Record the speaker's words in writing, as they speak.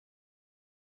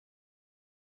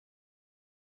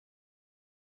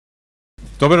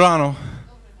Доброе рано.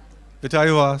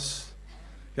 Вітаю вас.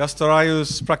 Я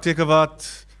стараюсь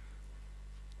практиковать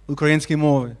украинские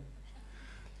мовы,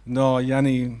 но я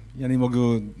не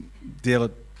могу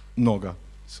делать много.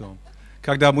 So,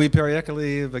 когда мы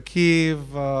переехали в Киев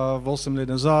 8 лет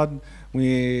назад,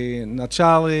 мы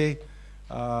начали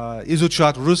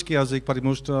изучать русский язык,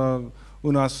 потому что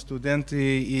у нас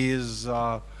студенты из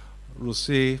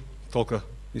Руси, только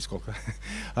нисколько,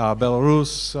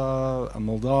 Беларусь,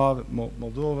 Молдова,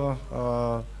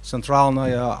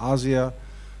 Центральная Азия.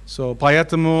 So,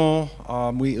 поэтому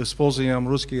мы используем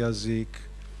русский язык.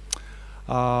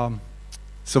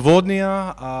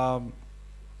 Сегодня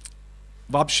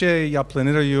вообще я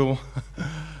планирую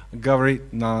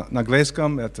говорить на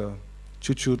английском. Это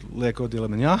чуть-чуть легко для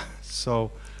меня.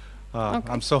 So,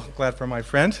 I'm so glad for my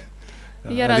friend.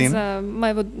 Я рад за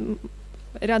моего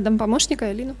рядом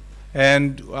помощника Элину.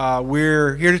 And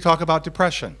we're here to talk about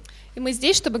depression. И мы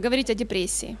здесь, чтобы говорить о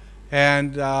депрессии.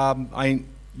 And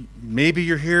maybe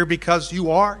you're here because you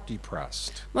are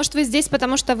depressed. Может, вы здесь,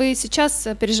 потому что вы сейчас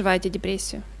переживаете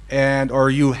депрессию. Or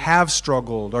you have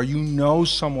struggled, or you know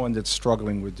someone that's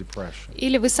struggling with depression.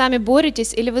 Или вы сами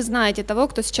боретесь, или вы знаете того,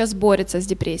 кто сейчас борется с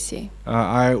депрессией.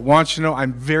 I want you to know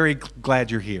I'm very glad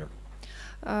you're here.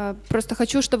 Просто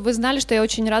хочу, чтобы вы знали, что я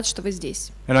очень рад, что вы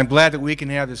здесь. And I'm glad that we can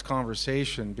have this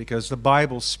conversation because the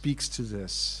Bible speaks to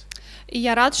this. И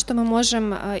я рад, что мы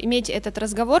можем иметь этот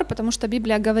разговор, потому что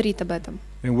Библия говорит об этом.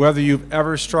 And whether you've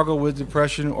ever struggled with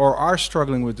depression or are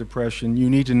struggling with depression, you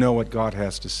need to know what God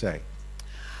has to say.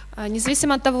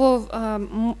 Независимо от того,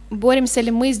 боремся ли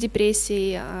мы с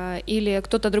депрессией или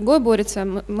кто-то другой борется,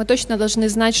 мы точно должны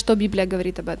знать, что Библия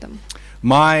говорит об этом.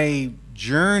 My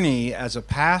journey as a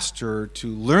pastor to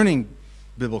learning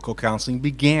biblical counseling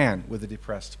began with a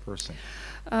depressed person.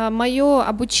 Мое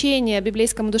обучение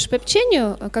библейскому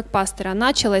душепопечению как пастора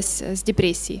началось с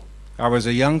депрессии. I was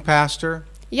a young pastor.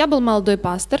 Я был молодой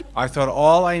пастор. I thought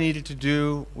all I needed to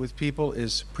do with people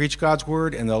is preach God's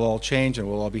word and they'll all change and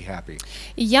we'll all be happy.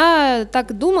 Я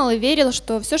так думал и верил,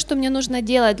 что все, что мне нужно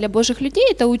делать для Божьих людей,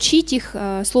 это учить их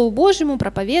Слову Божьему,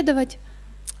 проповедовать.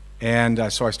 And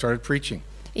so I started preaching.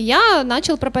 И я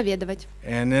начал проповедовать.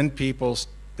 And then people,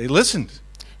 they listened.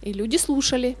 И люди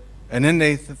слушали. And then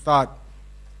they thought,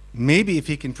 maybe if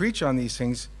he can preach on these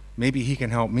things, maybe he can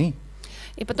help me.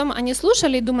 И потом они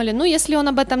слушали и думали, ну, если он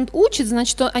об этом учит,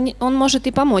 значит, он может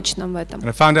и помочь нам в этом. And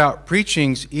I found out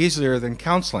preaching's easier than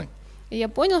counseling. И я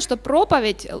понял, что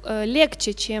проповедь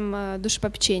легче, чем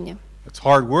душепопечение. It's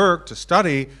hard work to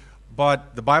study,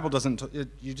 but the Bible doesn't.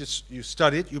 You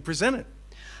study it, you present it.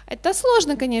 Это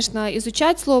сложно, конечно,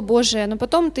 изучать Слово Божие, но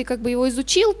потом ты как бы его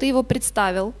изучил, ты его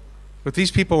представил. But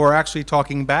these people were actually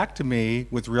talking back to me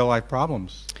with real life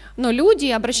problems. Но люди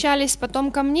обращались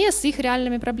потом ко мне с их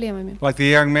реальными проблемами. Like the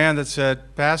young man that said,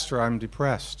 "Pastor, I'm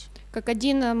depressed." Как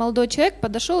один молодой человек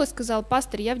подошел и сказал: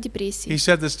 "Пастор, я в депрессии." He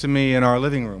said this to me in our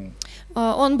living room.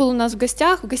 Он был у нас в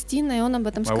гостях, в гостиной, и он об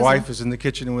этом сказал. My wife is in the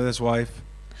kitchen with his wife.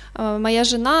 Моя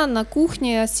жена на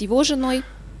кухне с его женой.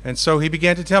 And so he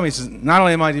began to tell me, he says, not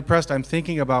only am I depressed, I'm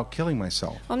thinking about killing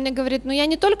myself. Он мне говорит, ну я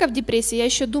не только в депрессии, я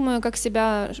еще думаю, как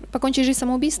себя покончить жизнь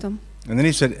самоубийством. And then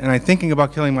he said, and I'm thinking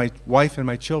about killing my wife and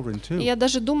my children too. И я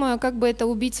даже думаю, как бы это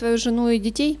убить свою жену и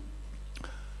детей.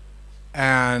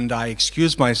 And I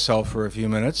excused myself for a few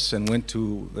minutes and went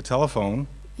to the telephone.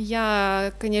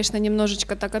 Я, конечно,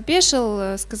 немножечко так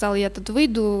опешил, сказал, я тут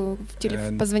выйду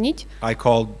позвонить. I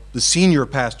called the senior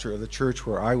pastor of the church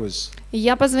where I was.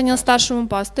 Я позвонил старшему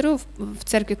пастору в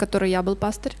церкви, в которой я был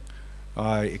пастор.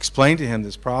 I explained to him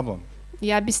this problem.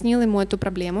 Я объяснил ему эту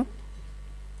проблему.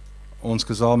 Он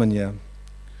сказал мне,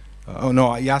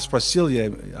 я спросил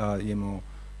ему,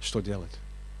 что делать.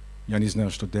 Я не знаю,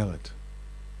 что делать.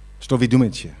 Что вы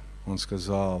думаете? Он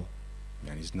сказал,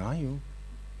 я не знаю.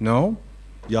 No.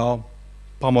 Я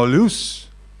помолюсь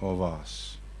о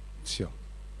вас. Все.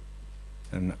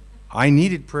 And I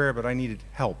needed prayer, but I needed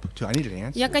help too. I needed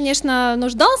answers. Я, конечно,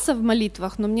 нуждался в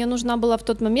молитвах, но мне нужна была в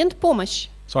тот момент помощь.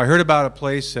 So I heard about a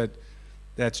place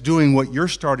that's doing what you're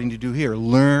starting to do here.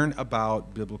 Learn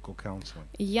about biblical counseling.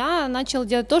 Я начал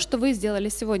делать то, что вы сделали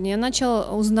сегодня. Я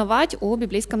начал узнавать о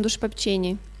библейском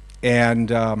душепопечении.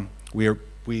 And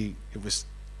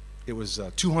it was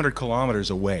 200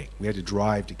 kilometers away. We had to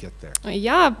drive to get there.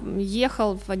 Я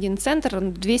ехал в один центр,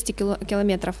 200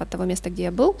 километров от того места, где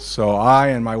я был. So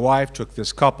I and my wife took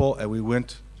this couple and we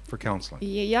went for counseling.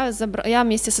 Я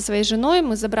вместе со своей женой,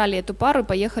 мы забрали эту пару и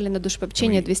поехали на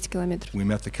душепопечение 200 километров. We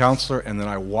met the counselor and then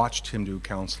I watched him do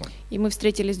counseling. И мы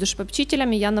встретились с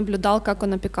душепопечителем, и я наблюдал, как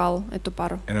он опекал эту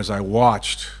пару. And as I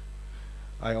watched,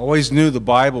 I always knew the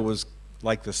Bible was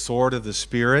like the sword of the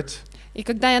Spirit. И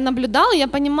когда я наблюдал, я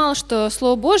понимал, что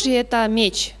Слово Божье — это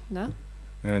меч, да?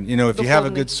 And you know, if you have a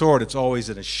good sword, it's always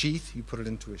in a sheath. You put it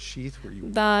into a sheath where you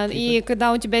Да, keep и it.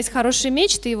 когда у тебя есть хороший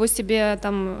меч, ты его себе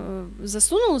там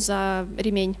засунул за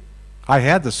ремень. I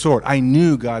had the sword. I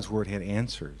knew God's word had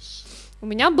answers. У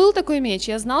меня был такой меч,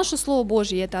 я знал, что Слово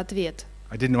Божье — это ответ.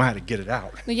 I didn't know how to get it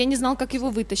out. Но я не знал, как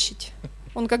его вытащить.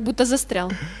 Он как будто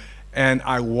застрял. And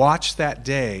I watched that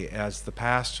day as the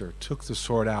pastor took the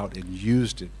sword out and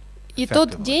used it. И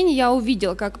тот день я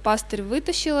увидел, как пастырь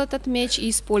вытащил этот меч и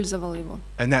использовал его.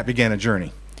 And that began a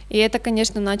journey. И это,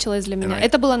 конечно, началось для меня.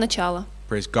 Это было начало.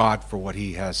 Praise God for what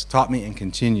He has taught me and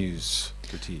continues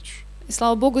to teach. И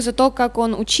слава Богу за то, как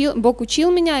Бог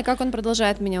учил меня и как Он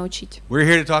продолжает меня учить. We're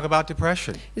here to talk about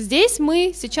depression. Здесь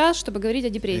мы сейчас, чтобы говорить о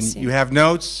And депрессии. you have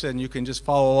notes, and you can just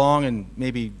follow along and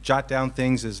maybe jot down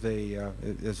things as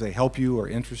they help you or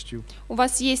interest you. У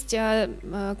вас есть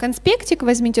конспектик,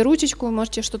 возьмите ручечку, вы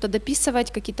можете что-то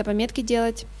дописывать, какие-то пометки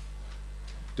делать.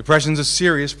 Depression is a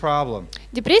serious problem.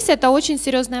 Депрессия — это очень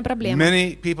серьезная проблема.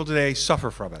 Many people today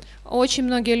suffer from it. Очень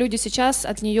многие люди сейчас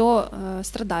от нее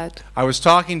страдают. I was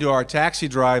talking to our taxi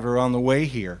driver on the way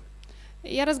here.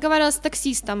 Я разговаривала с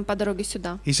таксистом по дороге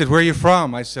сюда. He said, "Where are you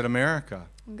from?" I said, "America."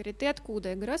 Он говорит: ты откуда?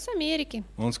 Я говорю: с Америки.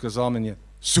 Он сказал мне,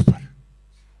 "Super."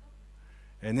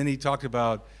 And then he talked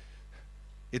about,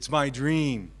 "It's my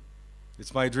dream.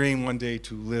 It's my dream one day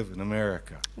to live in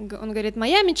America." Он говорит: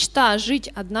 моя мечта —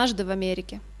 жить однажды в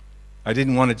Америке. I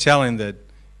didn't want to tell him that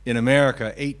in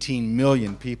America 18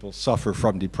 million people suffer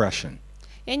from depression.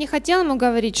 Я не хотела ему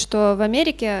говорить, что в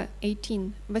Америке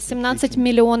 18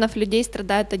 миллионов людей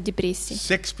страдают от депрессии.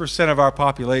 6% of our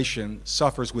population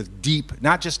suffers with deep,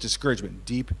 not just discouragement,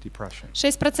 deep depression.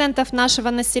 6% нашего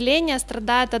населения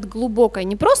страдает от глубокой,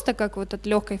 не просто как вот от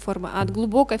легкой формы, а от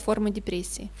глубокой формы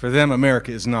депрессии. For them,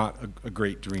 America is not a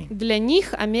great dream. Для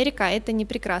них Америка — это не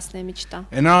прекрасная мечта.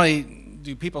 And not only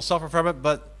do people suffer from it,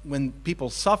 but when people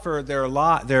suffer,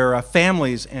 their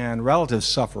families and relatives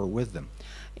suffer with them.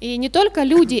 И не только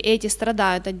люди эти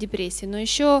страдают от депрессии, но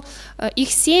еще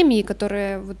их семьи,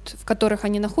 в которых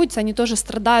они находятся, они тоже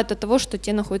страдают от того, что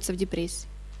те находятся в депрессии.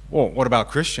 Well, what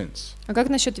about Christians? А как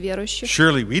насчет верующих?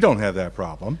 Surely we don't have that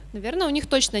problem. Наверное, у них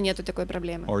точно нету такой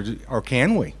проблемы. Or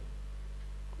can we?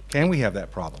 Can we have that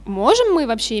problem? Можем мы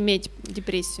вообще иметь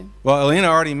депрессию? Well, Elena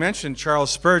already mentioned Charles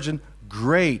Spurgeon,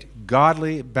 great,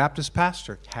 godly Baptist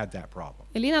pastor, had that problem.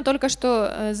 Элина только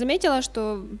что заметила,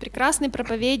 что прекрасный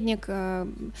проповедник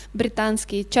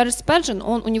британский Джери Бендж,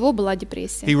 у него была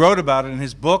депрессия. He wrote about it in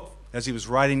his book as he was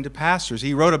writing to pastors.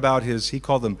 He wrote about he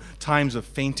called them times of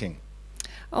fainting.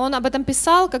 Он об этом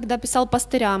писал, когда писал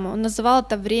пастырям. Он называл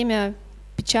это время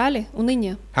печали,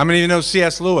 уныния. How many of you know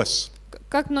C.S. Lewis?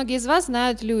 Как многие из вас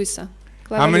знают Льюиса?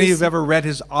 How many of you have ever read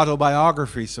his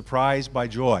autobiography, Surprised by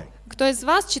Joy? Кто из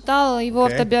вас читал его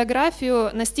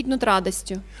автобиографию «Настигнут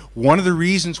радостью»? One of the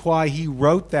reasons why he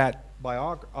wrote that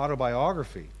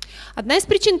autobiography Одна из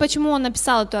причин, почему он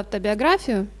написал эту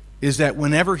автобиографию, is that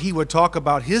whenever he would talk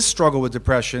about his struggle with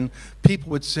depression, people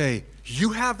would say,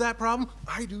 "You have that problem?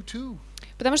 I do too."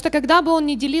 потому что когда бы он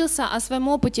не делился о своем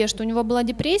опыте, что у него была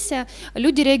депрессия,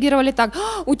 люди реагировали так: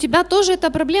 у тебя тоже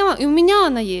эта проблема, и у меня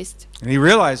она есть. And he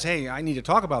realized, hey, I need to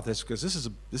talk about this because this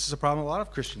is a problem a lot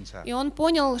of Christians have. И он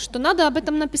понял, что надо об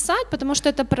этом написать, потому что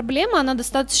эта проблема, она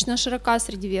достаточно широка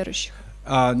среди верующих.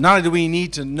 Not only do we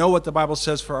need to know what the Bible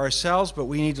says for ourselves, but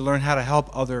we need to learn how to help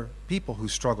other people who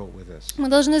struggle with this. Мы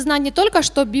должны знать не только,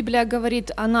 что Библия говорит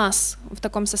о нас в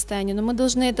таком состоянии, но мы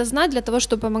должны это знать для того,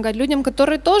 чтобы помогать людям,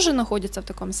 которые тоже находятся в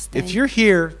таком If состоянии. you're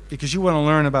here because you want to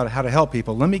learn about how to help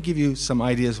people, let me give you some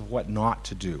ideas of what not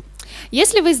to do.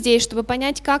 Если вы здесь, чтобы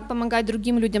понять, как помогать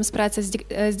другим людям справиться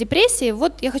с депрессией,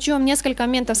 вот я хочу вам несколько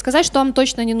моментов сказать, что вам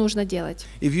точно не нужно делать.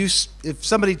 If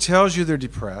somebody tells you they're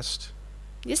depressed,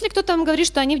 Если кто-то вам говорит,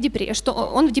 что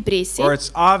он в депрессии, or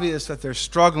it's obvious that they're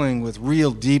struggling with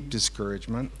real deep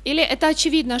discouragement, или это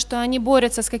очевидно, что они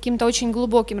борются с каким-то очень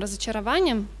глубоким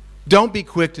разочарованием, don't be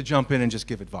quick to jump in and just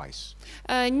give advice.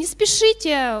 не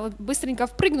спешите быстренько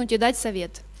впрыгнуть и дать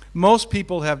совет. Most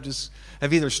people have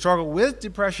either struggled with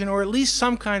depression or at least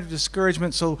some kind of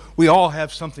discouragement, so we all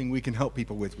have something we can help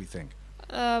people with, we think.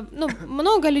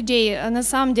 Много людей на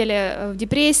самом деле в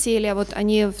депрессии, или вот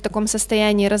они в таком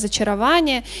состоянии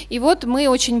разочарования, и вот мы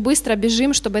очень быстро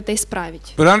бежим, чтобы это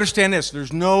исправить. But understand this,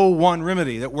 there's no one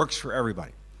remedy that works for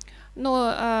everybody.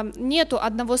 Но нету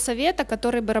одного совета,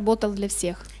 который бы работал для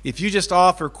всех. If you just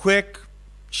offer quick,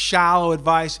 shallow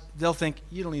advice, they'll think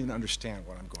you don't even understand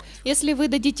what I'm going through. Если вы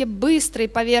дадите быстрый,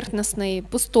 поверхностный,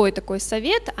 пустой такой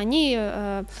совет, они,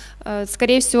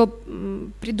 скорее всего,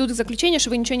 придут к заключению,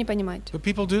 что вы ничего не понимаете. But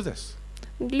people do this.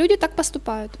 Люди так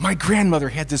поступают. My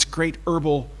grandmother had this great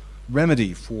herbal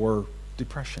remedy for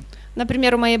depression.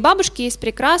 Например, у моей бабушки есть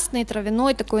прекрасный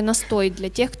травяной такой настой для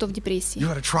тех, кто в депрессии.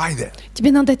 You ought to try that.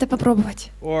 Тебе надо это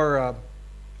попробовать. Or,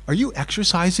 are you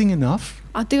exercising enough?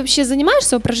 А ты вообще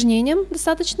занимаешься упражнением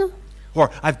достаточно?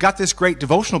 Or, I've got this great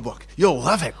devotional book. You'll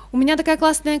love it. У меня такая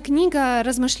классная книга,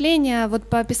 размышления вот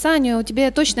по Писанию,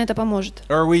 тебе точно это поможет.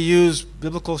 Or we use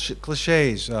biblical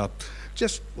cliches.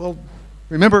 Just, well,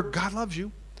 remember, God loves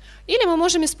you. Или мы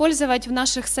можем использовать в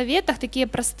наших советах такие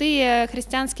простые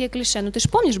христианские клише. Ну ты же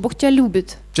помнишь, Бог тебя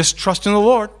любит. Just trust in the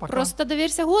Lord. Просто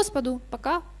доверься Господу.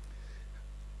 Пока.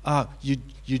 You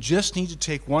just need to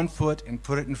take one foot and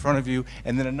put it in front of you,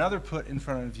 and then another foot in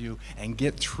front of you, and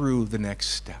get through the next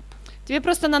step. Тебе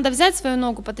просто надо взять свою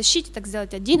ногу, потащить, так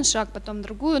сделать один шаг, потом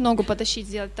другую ногу потащить,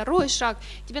 сделать второй шаг.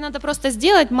 Тебе надо просто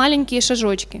сделать маленькие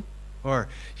шажочки. Or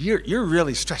you're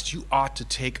really stressed. You ought to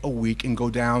take a week and go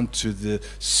down to the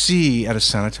sea at a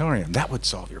sanatorium. That would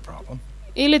solve your problem.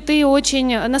 Или ты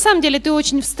очень, на самом деле ты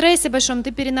очень в стрессе большом,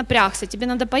 ты перенапрягся, тебе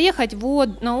надо поехать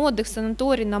на отдых, в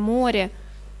санаторий, на море.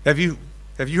 Have you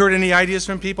heard any ideas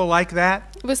from people like that?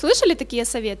 Вы слышали такие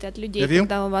советы от людей,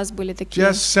 когда у вас были такие?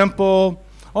 Just simple,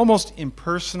 almost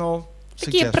impersonal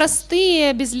Такие suggestions.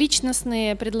 простые,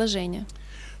 безличностные предложения.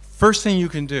 First thing you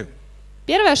can do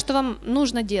Первое, что вам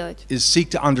нужно делать, is seek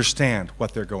to understand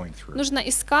what they're going through. нужно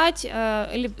искать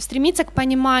или стремиться к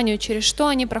пониманию, через что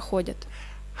они проходят.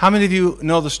 How many of you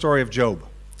know the story of Job?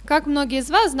 Как многие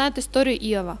из вас знают историю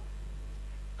Иова.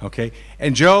 Okay,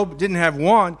 and Job didn't have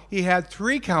one; he had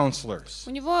 3 counselors.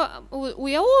 У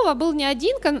Иова был не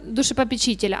один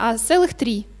душепопечитель, а целых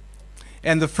 3.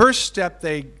 And the first step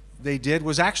they did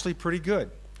was actually pretty good.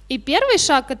 И первый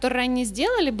шаг, который они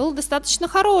сделали, был достаточно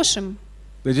хорошим.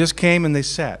 They just came and they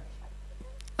sat.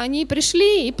 Они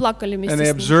пришли и плакали And they вместе с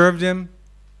ним. observed him.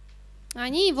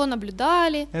 Они его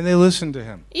наблюдали And they listened to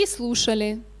him. и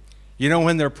слушали. You know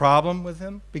when their problem with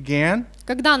him began?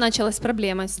 Когда началась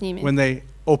проблема с ними? When they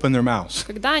opened their mouths.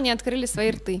 Когда они открыли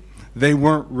свои рты. They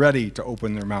weren't ready to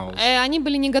open their mouths. Они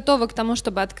были не готовы к тому,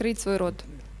 чтобы открыть свой рот.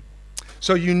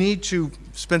 So you need to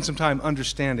spend some time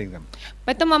understanding them.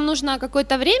 Поэтому вам нужно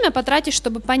какое-то время потратить,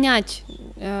 чтобы понять,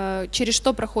 через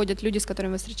что проходят люди, с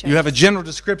которыми вы You встречаетесь. have a general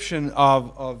description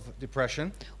of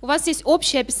depression. У вас есть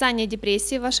общее описание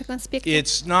депрессии в ваших конспектах.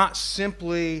 It's not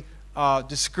simply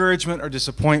discouragement or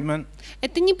disappointment.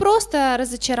 Это не просто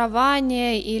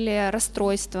разочарование или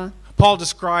расстройство. Paul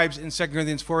describes in 2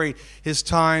 Corinthians 4:8 his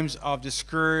times of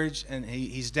discouraged and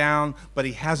he's down, but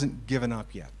he hasn't given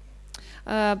up yet.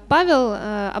 Павел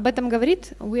об этом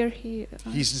говорит.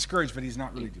 He's discouraged, but he's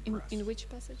not really depressed. In which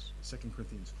passage? 2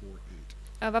 Corinthians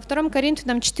 4:8. Во 2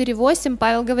 Коринфянам 4:8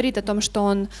 Павел говорит о том, что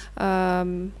он,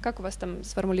 как у вас там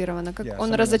сформулировано, как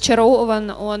он разочарован,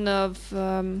 он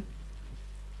в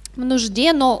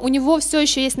нужде, но у него все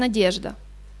еще есть надежда.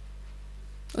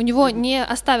 У него не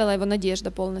оставила его надежда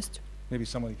полностью. Maybe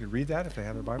somebody could read that if they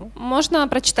have their Bible. Можно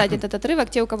прочитать этот отрывок,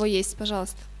 те, у кого есть,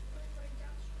 пожалуйста.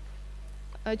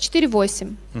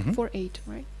 4:8. 4:8,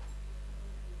 right?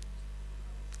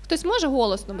 Хтось може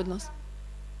голосно, будь ласка?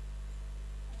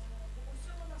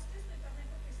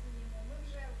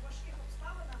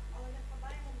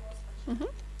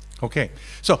 Okay,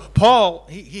 so Paul,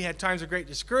 he had times of great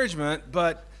discouragement,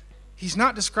 but he's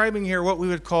not describing here what we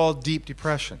would call deep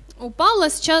depression. У Павла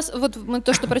сейчас, вот мы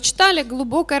то, что прочитали,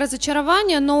 глубокое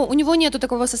разочарование, но у него нету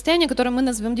такого состояния, которое мы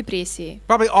назовем депрессией.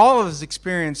 Probably all of us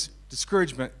experience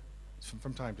discouragement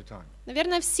from time to time.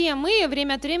 Наверное, все мы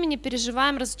время от времени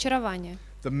переживаем разочарование.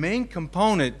 The main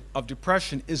component of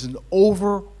depression is an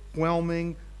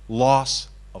overwhelming loss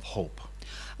of hope.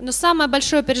 Но самое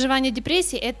большое переживание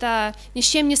депрессии – это ни с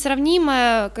чем не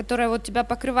сравнимое, которое вот тебя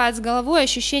покрывает с головой,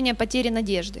 ощущение потери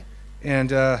надежды.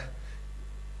 And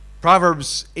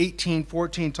Proverbs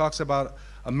 18:14 talks about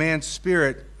a man's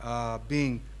spirit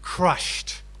being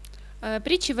crushed.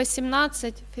 Притчи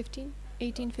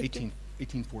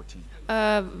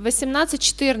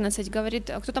 18:14 говорит,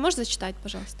 кто-то может зачитать,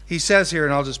 пожалуйста? He says here,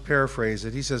 and I'll just paraphrase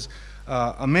it, he says,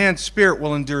 a man's spirit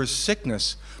will endure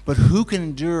sickness, but who can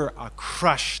endure a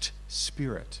crushed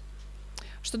spirit?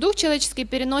 Что дух человеческий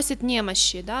переносит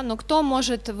немощи, да, но кто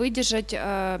может выдержать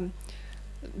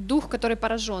дух, который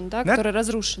поражен, да, который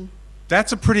разрушен?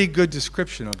 That's a pretty good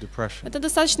description of depression. Это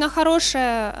достаточно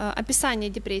хорошее описание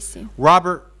депрессии.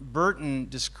 Robert Burton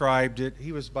described it.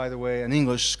 He was, by the way, an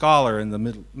English scholar in the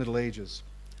Middle Ages.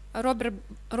 Роберт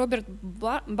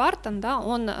Бартон, да,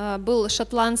 он был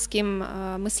шотландским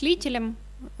мыслителем,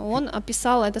 он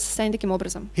описал это состояние таким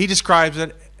образом. He describes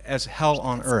it as hell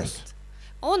on earth.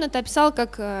 Он это описал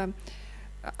как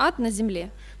ад на земле.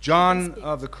 John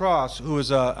of the Cross, who was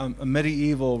a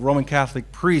medieval Roman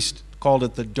Catholic priest, called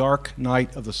it the dark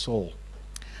night of the soul.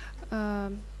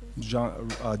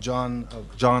 John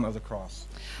of the Cross.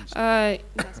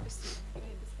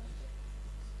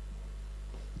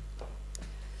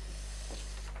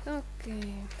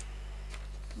 Окей.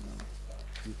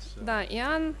 Да,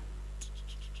 Иоанн.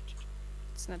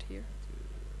 It's not here.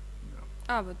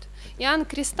 Вот. Иоанн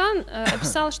Крестан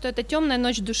описал, что это темная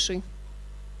ночь души.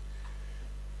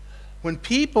 When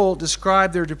people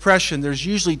describe their depression, there's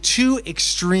usually two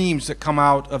extremes that come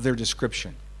out of their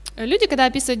description. Люди, когда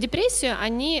описывают депрессию,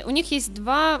 у них есть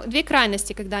две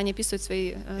крайности, когда они описывают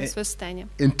свое состояние.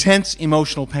 Intense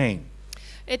emotional pain.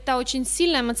 Это очень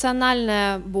сильная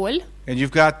эмоциональная боль. And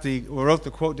you've got we wrote the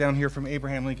quote down here from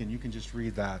Abraham Lincoln. You can just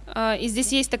read that. И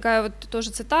здесь есть такая вот тоже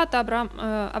цитата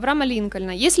Авраама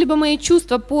Линкольна. Если бы мои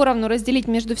чувства поровну разделить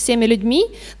между всеми людьми,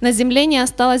 на земле не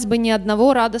осталось бы ни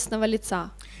одного радостного лица.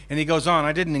 And he goes on,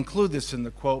 I didn't include this in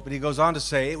the quote, but he goes on to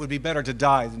say it would be better to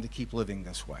die than to keep living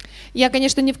this way. Я,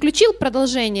 конечно, не включил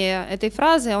продолжение этой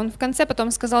фразы, он в конце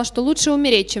потом сказал, что лучше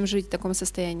умереть, чем жить в таком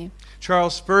состоянии.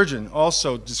 Charles Spurgeon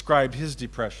also described his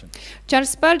depression.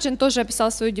 Чарльз Спurgeon тоже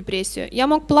описал свою депрессию. Я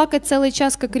мог плакать целый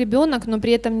час как ребенок, но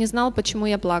при этом не знал, почему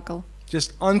я плакал.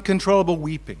 Just uncontrollable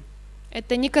weeping.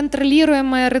 Это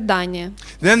неконтролируемое рыдание.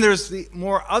 Then there's the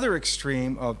more other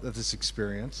extreme of this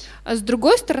experience. А с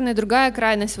другой стороны, другая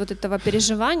крайность вот этого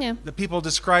переживания. The people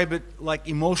describe it like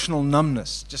emotional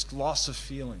numbness, just loss of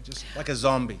feeling, just like a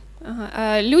zombie.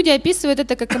 Люди описывают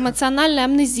это как эмоциональная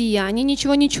амнезия. Они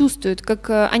ничего не чувствуют, как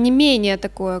онемение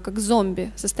такое, как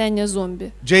зомби, состояние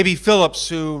зомби. J.B. Phillips,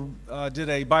 who did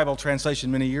a Bible translation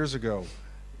many years ago,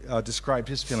 described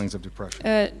his feelings of depression.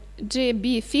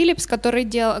 J.B. Phillips, который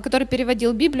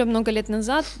переводил Библию много лет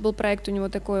назад, был проект у него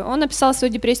такой, он описал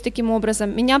свою депрессию таким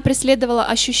образом: «Меня преследовало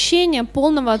ощущение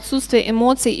полного отсутствия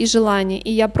эмоций и желаний,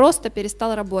 и я просто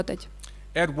перестал работать».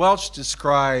 Ed Welch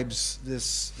describes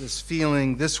this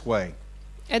feeling this way.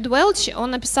 Эд Уэлч,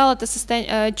 он описал это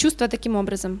чувство таким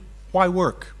образом. Why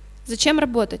work? Зачем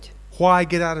работать? Why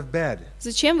get out of bed?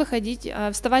 Зачем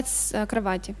вставать с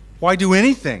кровати? Why do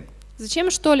anything?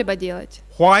 Зачем что-либо делать?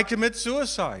 Why commit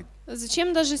suicide?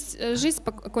 Зачем даже жизнь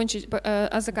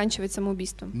заканчивать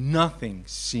самоубийством? Nothing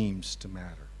seems to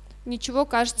matter.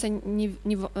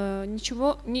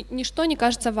 Ничто не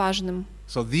кажется важным.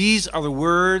 So these are the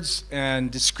words and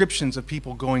descriptions of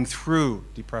people going through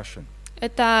depression.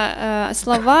 Это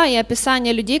слова и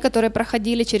описания людей, которые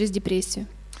проходили через депрессию.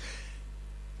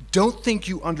 Don't think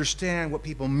you understand what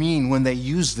people mean when they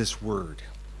use this word.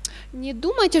 Не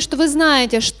думайте, что вы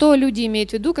знаете, что люди имеют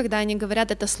в виду, когда они говорят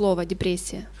это слово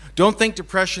депрессия. Don't think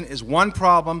depression is one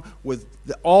problem with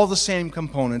all the same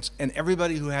components, and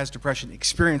everybody who has depression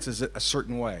experiences it a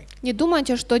certain way. Не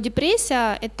думайте, что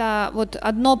депрессия это вот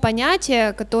одно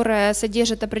понятие, которое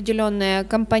содержит определенные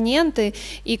компоненты,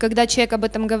 и когда человек об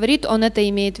этом говорит, он это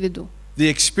имеет в виду. The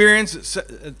experiences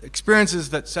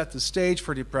that set the stage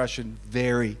for depression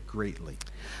vary greatly.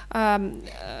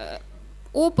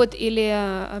 Опыт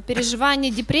или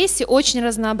переживание депрессии очень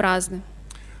разнообразны.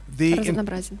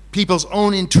 People's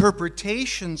own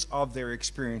interpretations of their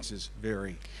experiences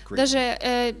vary greatly.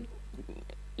 Даже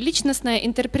личностная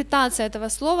интерпретация этого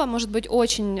слова может быть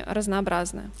очень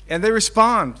разнообразная. And they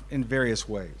respond in various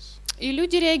ways. И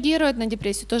люди реагируют на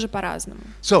депрессию тоже по-разному.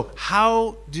 So,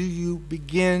 how do you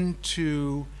begin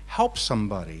to help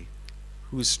somebody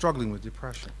who is struggling with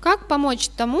depression? Как помочь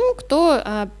тому,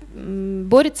 кто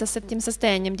борется с этим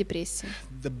состоянием депрессии?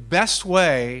 The best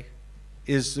way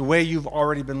is the way you've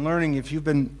already been learning. If you've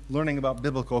been learning about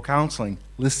biblical counseling,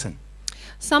 listen.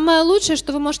 Самое лучшее,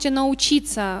 что вы можете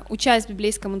научиться, учась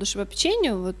библейскому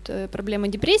душепопечению, вот проблема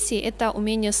депрессии, это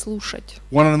умение слушать.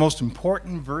 One of the most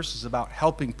important verses about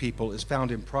helping people is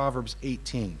found in Proverbs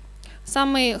 18.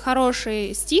 Самый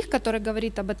хороший стих, который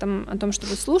говорит об этом, о том,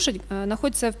 чтобы слушать,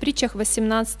 находится в притчах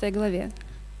 18 главе.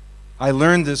 I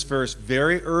learned this verse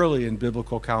very early in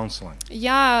biblical counseling.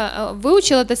 Я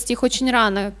выучил этот стих очень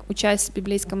рано, учась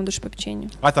библейскому душепопечению.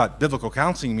 I thought biblical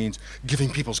counseling means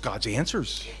giving people God's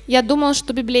answers. Я думал,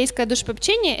 что библейское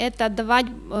душепопечение это давать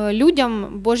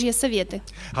людям Божьи советы.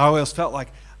 I always felt like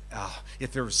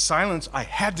if there was silence, I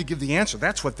had to give the answer.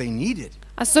 That's what they needed.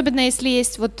 Особенно если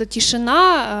есть вот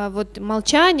тишина, вот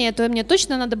молчание, то мне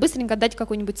точно надо быстренько дать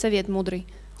какой-нибудь совет мудрый.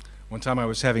 One time I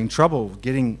was having trouble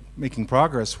making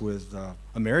progress with a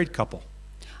married couple.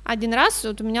 Один раз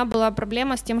вот у меня была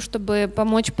проблема с тем, чтобы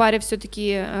помочь паре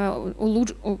все-таки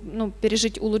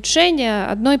пережить улучшение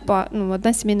одна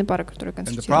семейная пара, которая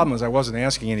консультировала.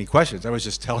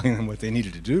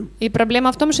 И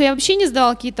проблема в том, что я вообще не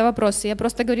задавала какие-то вопросы, я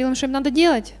просто говорила им, что им надо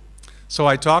делать. So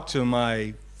I talked to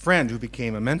my friend who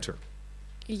became a mentor.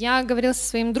 Я говорил со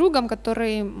своим другом,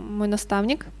 который мой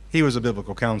наставник. He was a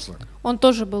biblical counselor. Он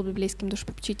тоже был библейским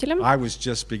душепопечителем. I was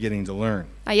just beginning to learn.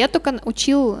 А я только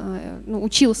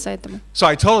учился этому. So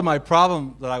I told him my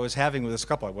problem that I was having with this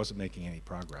couple. I wasn't making any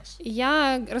progress.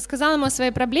 Я рассказала ему о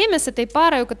своей проблеме с этой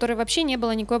парой, у которой вообще не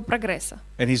было никакого прогресса.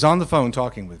 And he's on the phone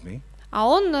talking with me. А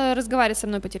он разговаривает со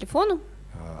мной по телефону.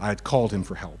 I had called him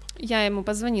for help. Я ему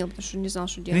позвонил, потому что не знал,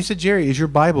 что And he делать. said, Jerry, is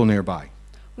your Bible nearby?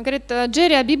 Он говорит: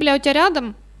 Джерри, а Библия у тебя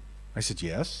рядом? I said,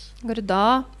 yes. Я говорю: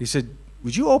 да. He said,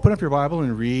 would you open up your Bible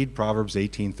and read Proverbs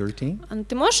 18:13?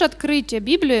 Ты можешь открыть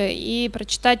Библию и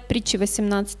прочитать Притчи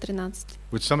 18:13?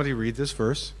 Would somebody read this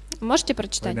verse? Можете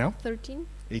прочитать? Right now? 13?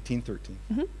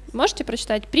 18:13. Можете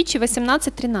прочитать Притчи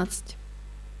 18:13?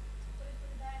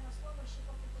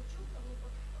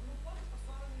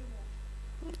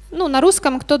 Ну, на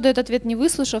русском: кто дает ответ не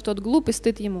выслушав, тот глуп, и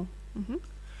стыд ему.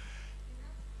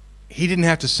 He didn't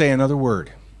have to say another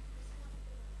word.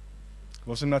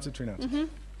 18:13.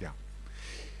 Yeah.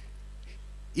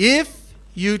 If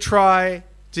you try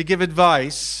to give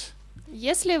advice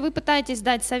Если вы пытаетесь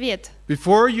дать совет,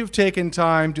 before you've taken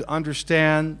time to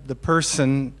understand the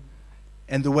person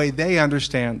and the way they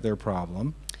understand their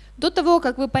problem, до того,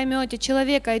 как вы поймете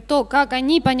человека и то, как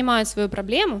они понимают свою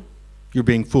проблему, you're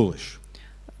being foolish.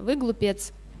 вы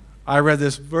глупец. I read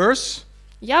this verse.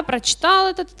 Я прочитал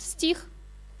этот стих.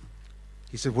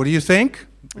 He said, what do you think?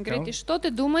 Он говорит: и что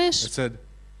ты думаешь? I said,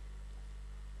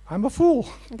 I'm a fool.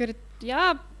 Говорит: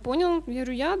 я понял. Я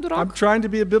говорю: я I'm дурак. trying to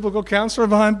be a biblical counselor,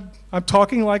 but I'm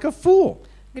talking like a fool.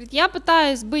 Говорит: я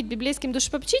пытаюсь быть библейским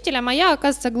душепопечителем, а я,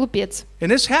 оказывается, глупец. And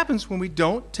this happens when we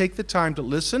don't take the time to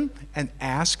listen and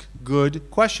ask good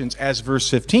questions, as verse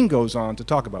 15 goes on to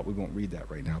talk about. We won't read that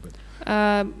right now, but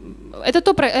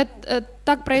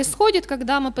Так происходит,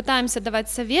 когда мы пытаемся давать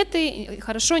советы,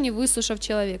 хорошо не выслушав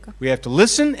человека. we have to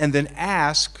listen and then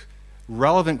ask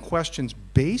relevant questions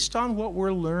based on what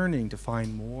we're learning to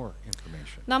find more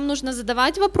information. Нам нужно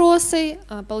задавать вопросы,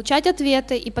 получать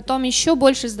ответы, и потом еще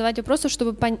больше задавать вопросы,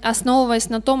 чтобы, основываясь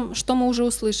на том, что мы уже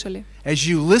услышали. As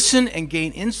you listen and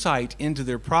gain insight into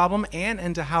their problem and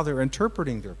into how they're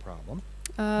interpreting their problem,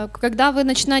 Когда вы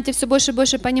начинаете все больше и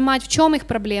больше понимать, в чем их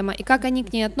проблема и как они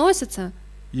к ней относятся,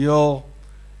 you'll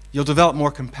develop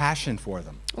more compassion for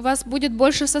them. у вас будет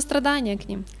больше сострадания к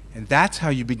ним. And that's how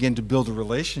you begin to build a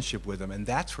relationship with them, and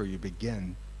that's where you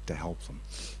begin to help them.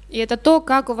 И это то,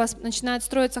 как у вас начинает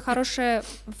строиться хороший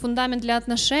фундамент для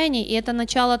отношений, и это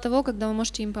начало того, когда вы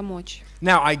можете им помочь.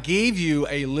 Now, I gave you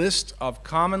a list of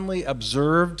commonly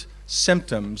observed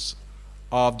symptoms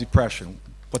of depression,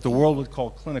 what the world would call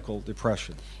clinical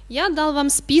depression. Я дал вам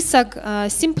список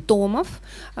симптомов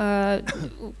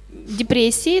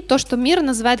депрессии, то, что мир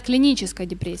называет клинической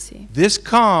депрессией. This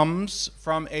comes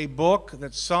from a book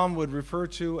that some would refer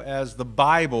to as the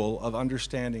Bible of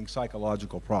understanding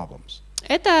psychological problems.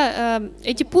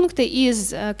 Эти пункты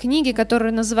из книги,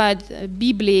 которую называют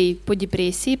Библией по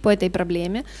депрессии, по этой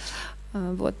проблеме.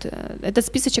 Вот, этот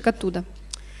списочек оттуда.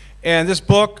 And this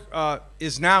book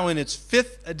is now in its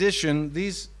 5th edition.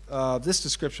 This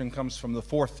description comes from the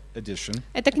 4th edition.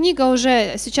 Эта книга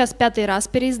уже сейчас 5-й раз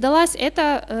переиздалась.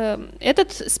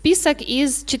 Этот список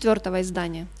из 4-го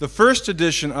издания. The first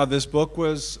edition of this book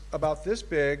was about this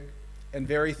big and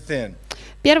very thin.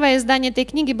 Первое издание этой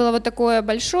книги было вот такое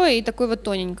большое и такое вот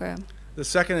тоненькое. The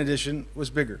second edition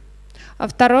was bigger. А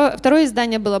второе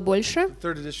издание было больше. The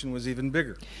third edition was even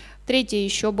bigger. Третье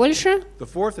еще больше.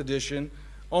 The fourth edition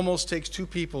almost takes 2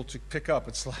 people to pick up.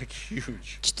 It's like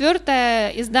huge.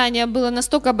 Четвертое издание было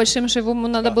настолько большим, что ему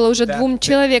надо было уже 2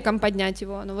 человекам поднять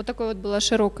его. Оно вот такое вот было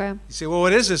широкое. You say, well,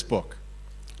 what is this book?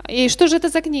 И что же это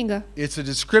за книга? It's a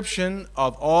description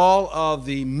of all of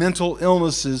the mental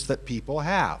illnesses that people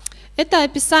have. Это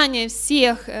описание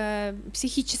всех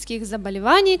психических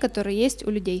заболеваний, которые есть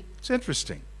у людей. It's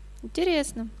interesting.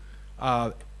 Интересно.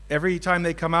 Every time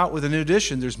they come out with a new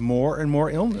edition, there's more and more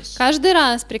illness. Каждый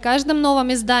раз, при каждом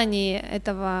новом издании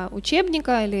этого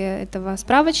учебника или этого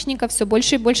справочника все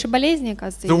больше и больше болезней,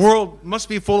 оказывается. The world must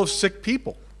be full of sick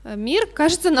people. Мир,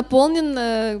 кажется,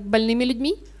 наполнен больными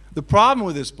людьми. The problem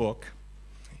with this book,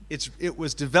 it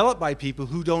was developed by people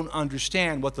who don't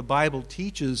understand what the Bible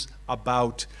teaches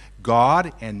about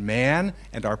God and man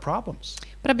and our problems.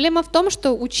 Проблема в том,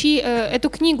 что эту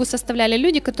книгу составляли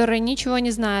люди, которые ничего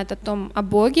не знают о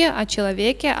Боге, о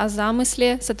человеке, о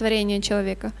замысле сотворения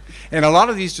человека. And a lot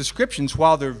of these descriptions,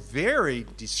 while they're very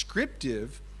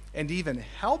descriptive and even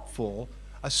helpful,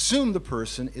 assume the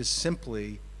person is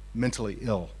simply mentally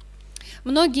ill.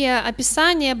 Многие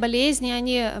описания болезни,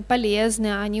 они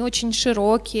полезны, они очень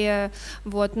широкие,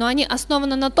 вот, но они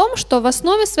основаны на том, что в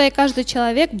основе своей каждый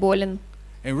человек болен.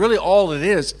 And really all it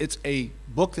is, it's a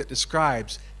book that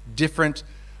describes different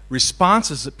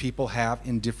responses that people have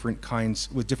in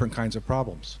with different kinds of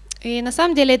problems. И на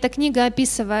самом деле эта книга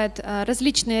описывает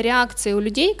различные реакции у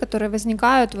людей, которые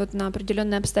возникают вот на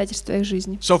определенные обстоятельства их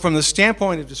жизни. So from the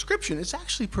standpoint of description, it's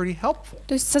actually pretty helpful.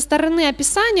 То есть со стороны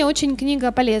описания очень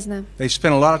книга полезная. They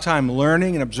spent a lot of time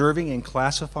learning and observing and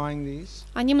classifying these.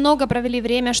 Они много провели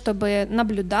время, чтобы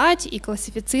наблюдать и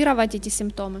классифицировать эти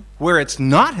симптомы. Where it's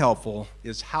not helpful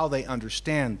is how they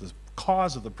understand the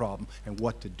cause of the problem and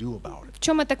what to do about it. В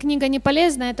чем эта книга не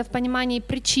полезна, это в понимании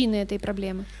причины этой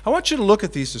проблемы. I want you to look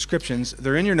at these descriptions.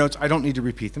 They're in your notes. I don't need to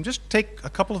repeat them. Just take a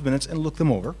couple of minutes and look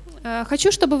them over.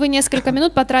 Хочу, чтобы вы несколько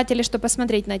минут потратили, чтобы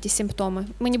посмотреть на эти симптомы.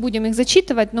 Мы не будем их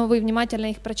зачитывать, но вы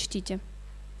внимательно их прочтите.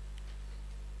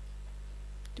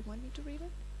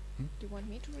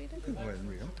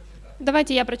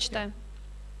 Давайте я прочитаю.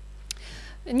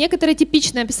 Некоторые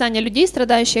типичные описания людей,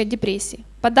 страдающих от депрессии.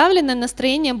 Подавленное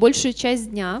настроение большую часть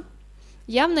дня,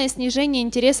 явное снижение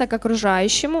интереса к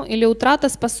окружающему или утрата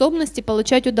способности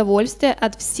получать удовольствие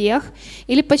от всех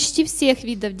или почти всех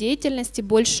видов деятельности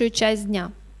большую часть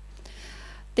дня.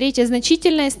 Третье.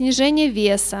 Значительное снижение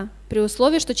веса при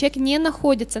условии, что человек не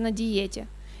находится на диете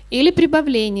или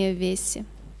прибавление в весе.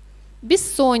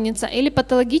 Бессонница или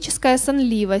патологическая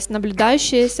сонливость,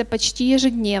 наблюдающаяся почти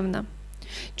ежедневно.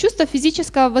 Чувство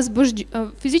физической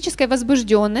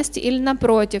возбужденности или,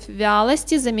 напротив,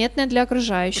 вялости, заметное для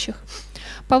окружающих.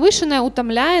 Повышенная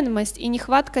утомляемость и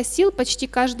нехватка сил почти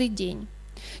каждый день.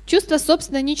 Чувство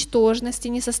собственной ничтожности,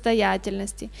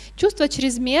 несостоятельности. Чувство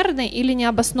чрезмерной или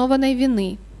необоснованной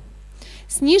вины.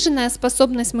 Сниженная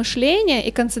способность мышления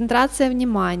и концентрация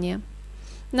внимания.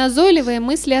 Назойливые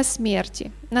мысли о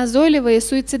смерти, назойливые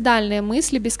суицидальные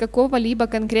мысли без какого-либо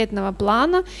конкретного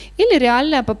плана или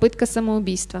реальная попытка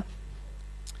самоубийства.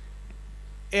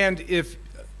 And if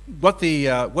what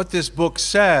this book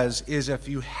says is if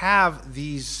you have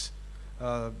these,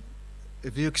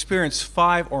 if you experience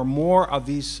 5 or more of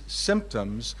these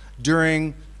symptoms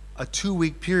during a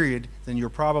 2-week period, then you're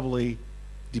probably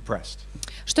depressed.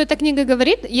 Что эта книга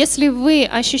говорит? Если вы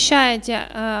ощущаете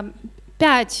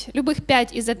любых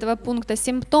 5 из этого пункта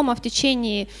симптомов в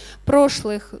течение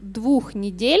прошлых 2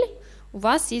 недель, у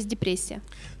вас есть депрессия.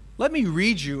 Let me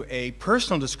read you a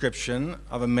personal description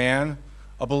of a man,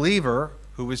 a believer,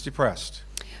 who was depressed.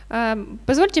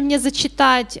 Позвольте мне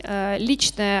зачитать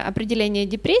личное определение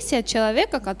депрессии от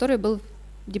человека, который был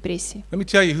в депрессии. Let me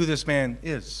tell you who this man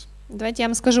is. Давайте я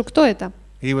вам скажу, кто это.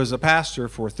 He was a pastor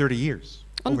for 30 years.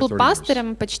 Он был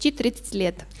пастором почти 30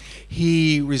 лет.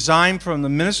 He resigned from the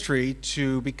ministry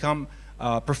to become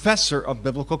a professor of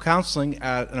biblical counseling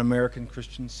at an American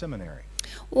Christian seminary.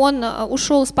 Он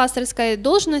ушел с пасторской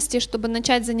должности, чтобы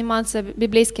начать заниматься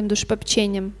библейским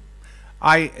душепопечением.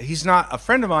 He's not a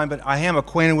friend of mine, but I am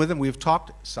acquainted with him. We've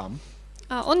talked some.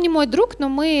 Он не мой друг, но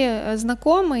мы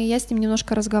знакомы, и я с ним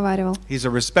немножко разговаривал. He's a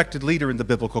respected leader in the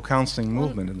biblical counseling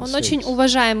movement in the States. Он очень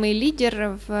уважаемый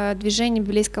лидер в движении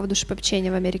библейского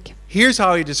душепопечения в Америке. Here's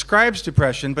how he describes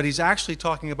depression, but he's actually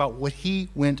talking about what he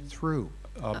went through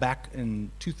back in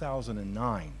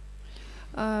 2009.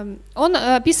 Он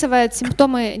описывает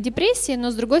симптомы депрессии,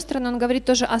 но с другой стороны он говорит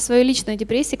тоже о своей личной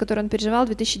депрессии, которую он переживал в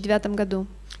 2009 году.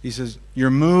 He says,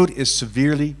 your mood is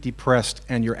severely depressed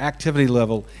and your activity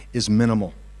level is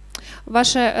minimal.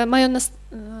 Ваше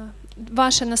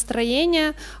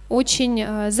настроение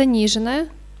очень заниженное.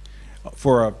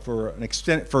 And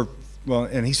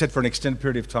he said for an extended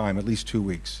period of time, at least 2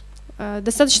 weeks.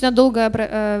 Достаточно долгое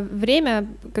время,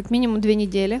 как минимум 2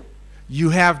 недели.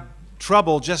 You have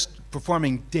trouble just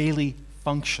performing daily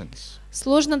functions.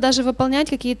 Сложно даже выполнять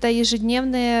какие-то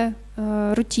ежедневные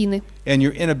рутины. And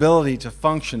your inability to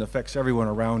function affects everyone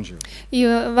around you. И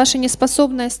ваша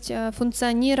неспособность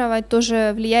функционировать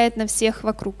тоже влияет на всех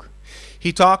вокруг.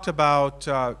 He talked about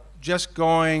just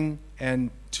going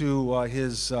and to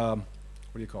his what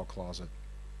do you call closet?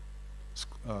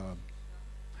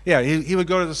 He would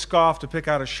go to the scoff to pick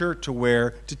out a shirt to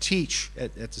wear to teach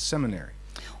at the seminary.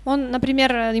 Он,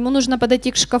 например, ему нужно подойти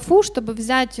к шкафу, чтобы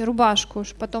взять рубашку,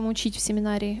 потом учить в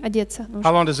семинарии, одеться.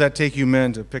 How long does that take you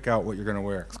men to pick out what you're going to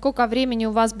wear? Сколько времени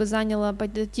у вас бы заняло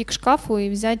подойти к шкафу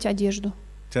и взять одежду?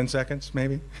 10 seconds,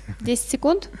 maybe? 10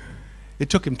 секунд? It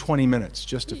took him 20 minutes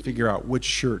just to figure out which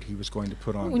shirt he was going to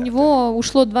put on. У него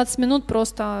ушло 20 минут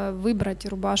просто выбрать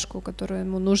рубашку, которую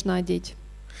ему нужно одеть.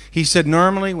 He said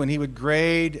normally when he would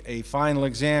grade a final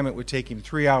exam, it would take him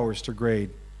 3 hours to grade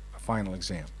a final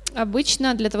exam.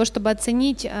 Обычно для того, чтобы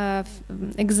оценить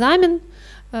экзамен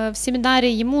в семинарии,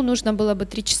 ему нужно было бы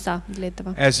 3 часа для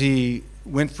этого. As he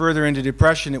went further into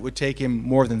depression, it would take him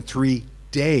more than 3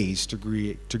 days to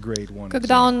grade one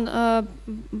Когда exam.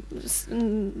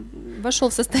 он вошел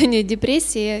в состояние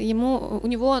депрессии, у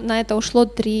него на это ушло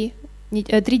 3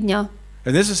 дня.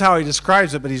 And this is how he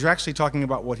describes it, but he's actually talking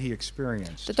about what he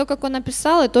experienced. Это то, как он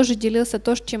описал, и тоже делился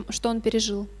то, что он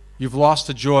пережил. You've lost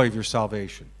the joy of your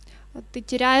salvation. Ты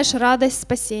теряешь радость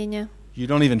спасения. You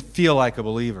don't even feel like a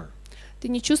believer. Ты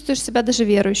не чувствуешь себя даже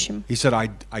верующим. He said,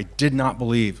 I did not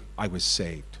believe I was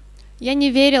saved. Я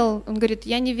не верил, он говорит,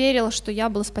 я не верил, что я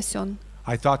был спасен.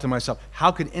 I thought to myself,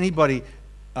 how could anybody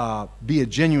be a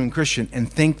genuine Christian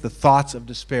and think the thoughts of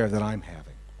despair that I'm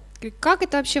having? Как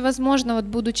это вообще возможно, вот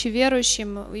будучи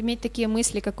верующим, иметь такие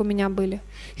мысли, как у меня были?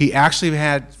 He actually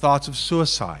had thoughts of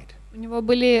suicide. У него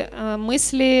были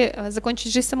мысли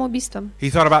закончить жизнь самоубийством. He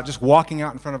thought about just walking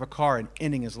out in front of a car and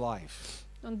ending his life.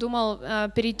 Он думал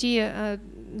перейти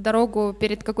дорогу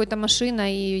перед какой-то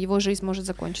машиной, и его жизнь может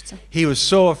закончиться. He was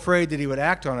so afraid that he would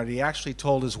act on it, he actually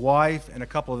told his wife and a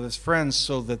couple of his friends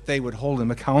so that they would hold him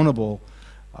accountable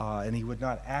and he would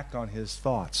not act on his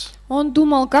thoughts. Он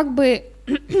думал, как бы,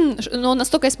 но он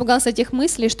настолько испугался этих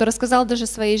мыслей, что рассказал даже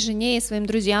своей жене и своим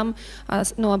друзьям,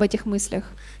 об этих мыслях.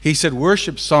 He said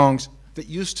worship songs that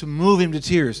used to move him to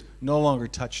tears no longer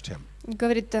touched him.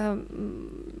 Говорит,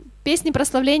 песни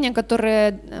прославления,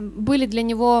 которые были для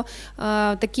него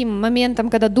таким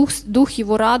моментом, когда дух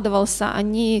его радовался,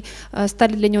 они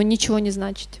стали для него ничего не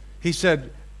значить. He said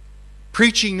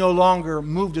preaching no longer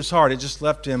moved his heart, it just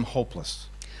left him hopeless.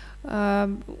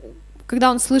 Когда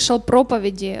он слышал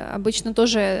проповеди, обычно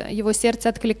тоже его сердце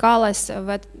откликалось,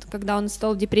 когда он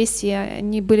стал в депрессии,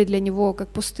 они были для него как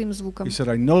пустым звуком. He said,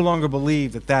 I no longer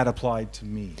believe that applied to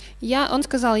me. Он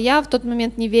сказал, я в тот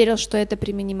момент не верил, что это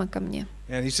применимо ко мне.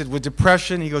 And he said, with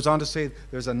depression, he goes on to say,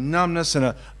 there's a numbness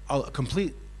and a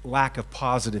complete lack of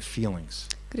positive feelings.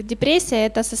 Депрессия —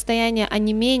 это состояние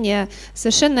онемения,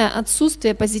 совершенное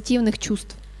отсутствие позитивных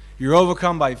чувств. You're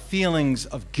overcome by feelings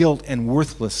of guilt and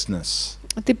worthlessness.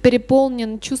 Ты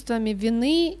переполнен чувствами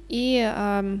вины и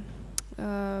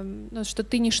что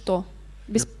ты ничто,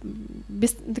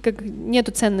 как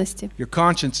нету ценности. Your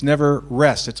conscience never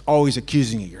rests; it's always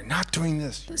accusing you. You're not doing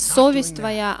this. Совесть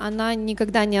твоя, она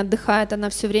никогда не отдыхает, она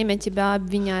все время тебя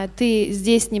обвиняет. Ты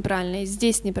здесь неправильно,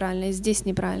 здесь неправильно, здесь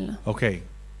неправильно. Okay,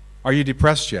 are you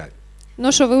depressed yet?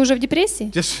 Ну что, вы уже в депрессии?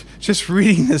 Just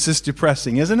reading this is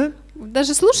depressing, isn't it?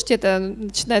 Даже слушать это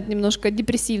начинает немножко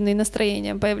депрессивные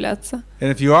настроения появляться.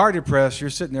 And if you are depressed, you're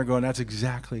sitting there going, "That's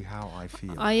exactly how I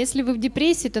feel." А если вы в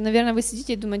депрессии, то, наверное, вы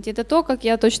сидите и думаете, это то, как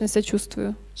я точно себя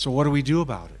чувствую. So what do we do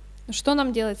about it? Что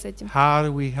нам делать с этим? How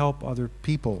do we help other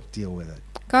people deal with it?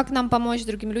 Как нам помочь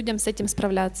другим людям с этим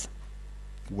справляться?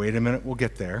 Wait a minute, we'll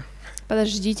get there.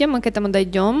 Подождите, мы к этому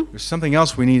дойдем. There's something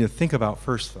else we need to think about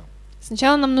first, though.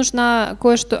 Сначала нам нужно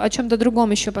кое-что о чем-то другом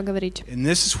еще поговорить. And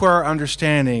this is where our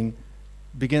understanding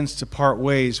begins to part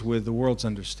ways with the world's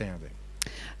understanding.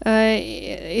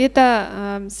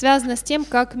 Это связано с тем,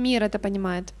 как мир это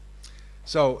понимает.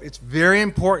 So it's very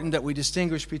important that we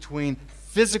distinguish between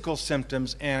physical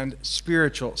symptoms and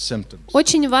spiritual symptoms.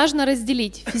 Очень важно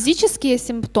разделить физические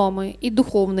симптомы и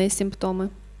духовные симптомы.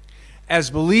 As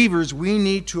believers, we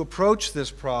need to approach this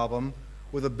problem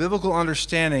with a biblical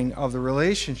understanding of the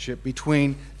relationship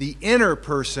between the inner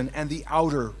person and the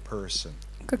outer person.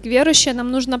 Как верующие,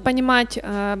 нам нужно понимать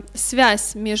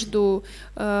связь между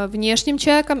внешним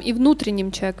человеком и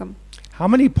внутренним человеком. How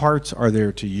many parts are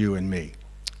there to you and me?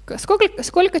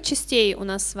 Сколько частей у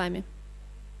нас с вами?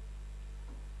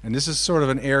 And this is sort of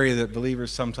an area that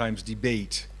believers sometimes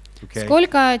debate. Okay?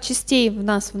 Сколько частей в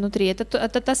нас внутри? Это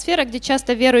та сфера, где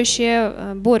часто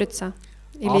верующие борются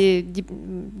или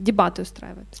дебаты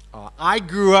устраивают. I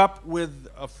grew up with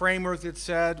a framework that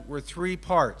said we're 3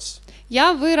 parts.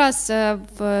 Я вырос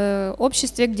в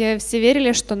обществе, где все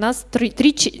верили, что нас в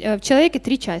человеке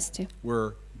 3 части.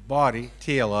 We're body,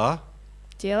 тело,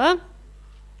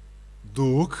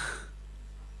 дух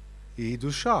и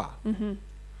душа.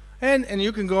 And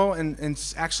you can go and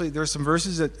actually there's some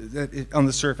verses that on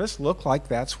the surface look like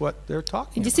that's what they're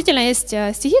talking about. Действительно, есть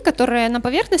стихи, которые на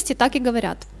поверхности так и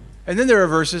говорят. And then there are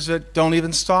verses that don't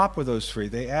even stop with those 3.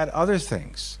 They add other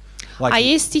things. А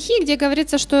есть стихи, где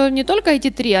говорится, что не только эти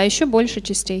 3, а еще больше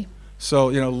частей.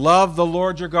 So, love the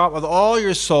Lord your God with all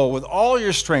your soul, with all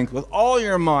your strength, with all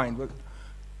your mind.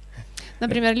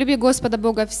 Например, люби Господа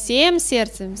Бога всем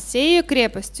сердцем, всей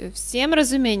крепостью, всем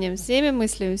разумением, всеми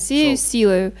мыслями, всей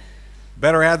силой.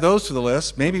 Better add those to the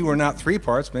list. Maybe we're not 3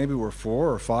 parts, maybe we're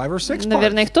 4 or 5 or 6 parts.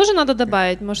 Наверное, их тоже надо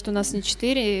добавить. Может, у нас не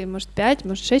 4, может 5,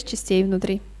 может 6 частей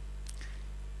внутри.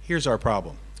 Here's our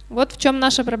problem. Вот в чем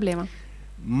наша проблема.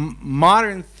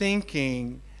 Modern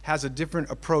thinking has a different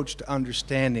approach to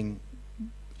understanding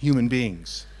human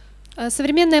beings.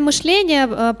 Современное мышление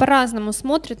по-разному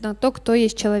смотрит на то, кто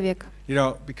есть человек. You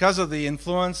know, because of the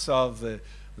influence of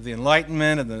the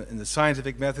Enlightenment and the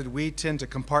scientific method, we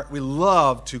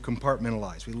love to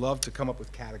compartmentalize. We love to come up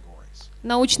with categories.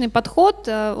 Научный подход,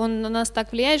 он на нас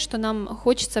так влияет, что нам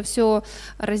хочется все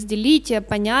разделить,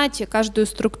 понять каждую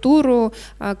структуру,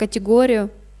 категорию.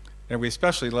 And we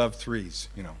especially love threes,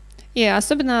 you know. И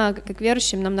особенно, как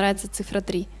верующим, нам нравится цифра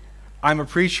 3. I'm a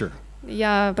preacher.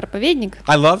 Я проповедник.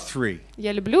 I love 3.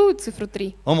 Я люблю цифру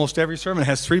 3. Almost every sermon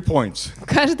has 3 points. В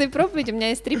каждой проповеди у меня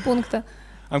есть 3 пункта.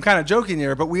 I'm kind of joking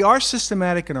here, but we are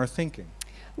systematic in our thinking.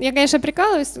 Я, конечно,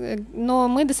 прикалываюсь, но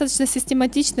мы достаточно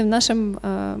систематичны в нашем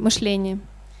мышлении.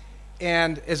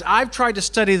 And as I've tried to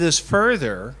study this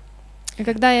further, И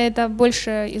когда я это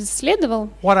больше исследовал,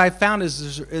 what I found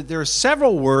is there are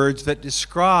several words that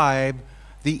describe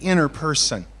the inner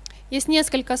person. есть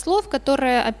несколько слов,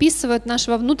 которые описывают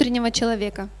нашего внутреннего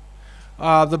человека.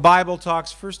 The Bible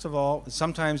talks, first of all,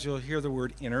 sometimes you'll hear the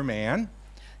word inner man.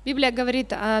 Библия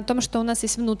говорит о том, что у нас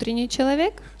есть внутренний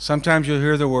человек. Sometimes you'll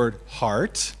hear the word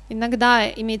heart. Иногда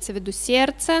имеется в виду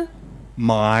сердце,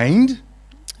 Mind.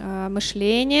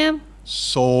 мышление,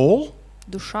 Soul.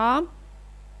 душа,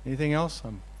 Anything else?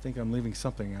 I think I'm leaving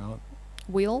something out.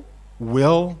 will,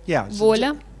 Will. Yeah.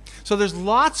 воля. So there's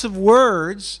lots of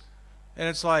words, and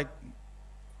it's like,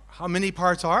 how many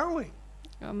parts are we?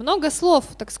 Много слов,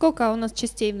 так сколько у нас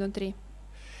частей внутри?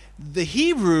 The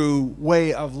Hebrew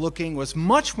way of looking was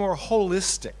much more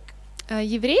holistic.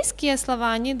 Еврейские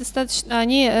слова, они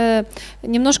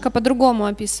немножко по-другому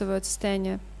описывают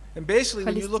состояние. And basically,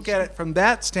 when you look at it from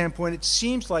that standpoint, it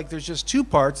seems like there's just 2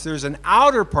 parts. There's an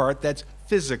outer part that's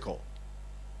physical.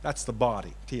 That's the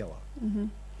body, тело.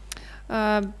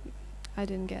 I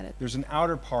didn't get it. There's an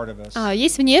outer part of us.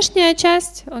 Есть внешняя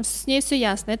часть, с ней все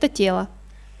ясно, это тело.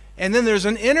 And then there's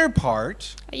an inner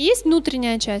part. Есть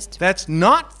внутренняя часть, That's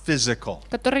not physical.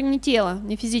 которая не тело,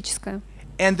 не физическая.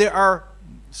 And there are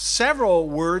several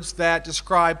words that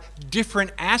describe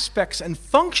different aspects and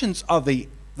functions of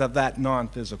that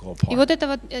non-physical part. И вот эта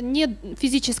вот не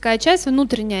физическая часть,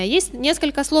 внутренняя, есть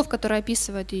несколько слов, которые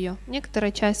описывают ее,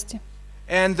 некоторые части.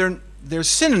 And they're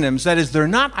synonyms, that is, they're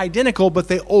not identical, but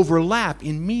they overlap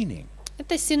in meaning.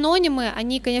 Это синонимы,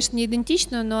 они, конечно, не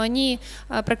идентичны, но они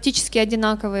практически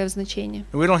одинаковые в значении.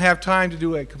 And we don't have time to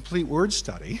do a complete word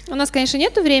study. У нас, конечно,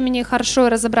 нет времени хорошо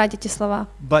разобрать эти слова.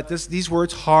 But these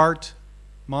words, heart,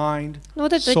 mind, Но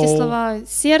вот эти soul, слова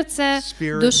сердце,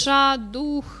 spirit, душа,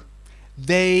 дух,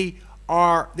 they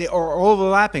are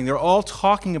overlapping. They're all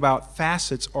talking about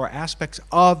facets or aspects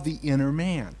of the inner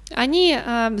man. они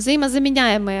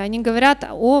взаимозаменяемые, они говорят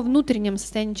о внутреннем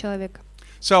состоянии человека.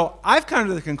 So I've come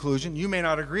to the conclusion, you may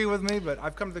not agree with me, but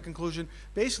I've come to the conclusion,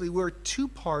 basically we're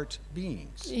 2-part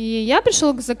beings. И я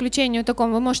пришел к заключению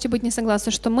такому, вы можете быть не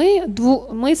согласны, что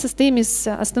мы состоим из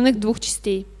основных 2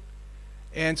 частей.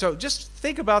 And so just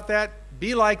think about that.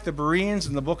 Be like the Bereans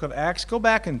in the book of Acts. Go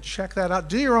back and check that out.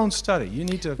 Do your own study. You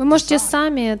need to. Вы можете decide.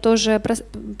 сами тоже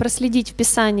проследить в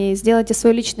Писании, сделайте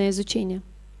свое личное изучение.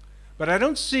 But I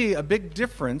don't see a big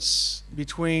difference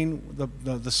between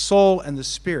the soul and the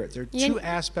spirit. They're 2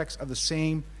 aspects of the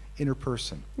same inner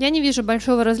person. Я не вижу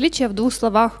большого различия в 2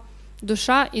 словах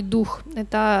душа и дух.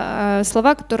 Это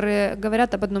слова, которые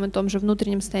говорят об одном и том же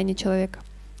внутреннем состоянии человека.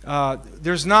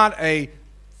 There's not a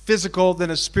physical,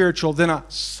 then a spiritual, then a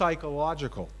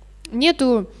psychological.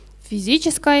 Нету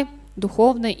физической,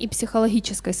 духовной и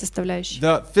психологической составляющей.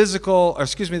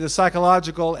 The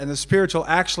psychological and the spiritual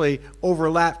actually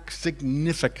overlap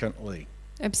significantly.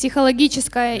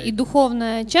 Психологическая и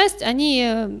духовная часть,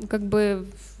 они как бы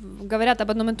говорят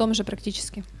об одном и том же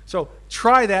практически. So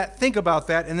try that, think about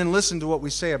that, and then listen to what we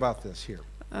say about this here.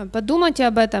 Подумайте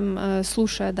об этом,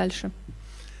 слушая дальше.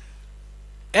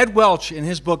 Ed Welch, in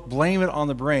his book Blame It on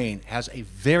the Brain, has a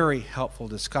very helpful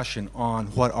discussion on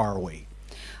what are we.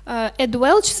 Эд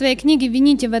Уэлч в своей книге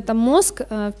 «Вините в этом мозг»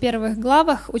 в первых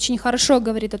главах очень хорошо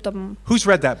говорит о том. Who's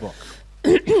read that book?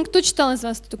 Кто читал из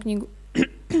вас эту книгу?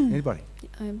 Anybody?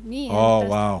 Me. Oh,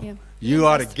 wow. You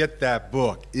ought to get that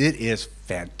book. It is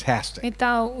fantastic.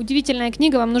 Это удивительная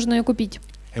книга, вам нужно ее купить.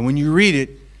 And when you read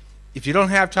it, if you don't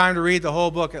have time to read the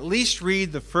whole book, at least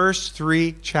read the first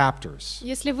 3 chapters.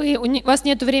 Если у вас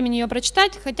нет времени ее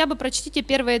прочитать, хотя бы прочтите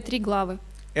первые 3 главы.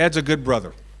 Ed's a good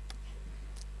brother.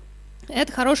 Эд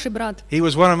хороший брат. He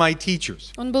was one of my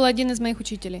teachers. Он был один из моих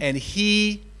учителей. And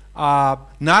he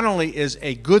not only is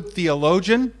a good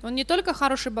theologian, Он не только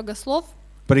хороший богослов,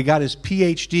 but he got his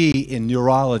PhD in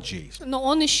neurology. но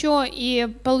он еще и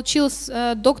получил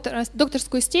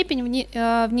докторскую степень в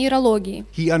нейрологии.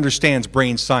 He understands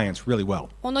brain science really well.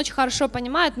 Он очень хорошо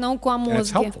понимает науку о And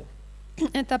it's мозге. helpful.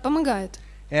 Это помогает.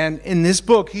 And in this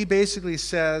book, he basically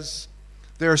says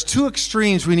there's two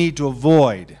extremes we need to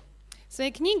avoid. В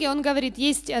своей книге он говорит,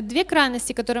 есть две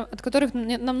крайности, которых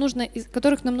нам нужно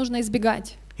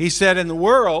избегать. He said in the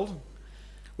world,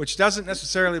 which doesn't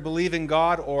necessarily believe in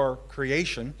God or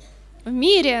creation, В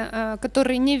мире,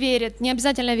 который не верит, не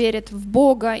обязательно верит в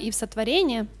Бога и в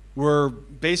сотворение, we're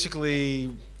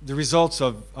basically the results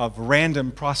of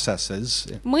random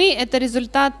processes. мы — это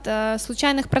результат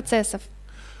случайных процессов.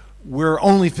 We're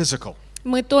only physical.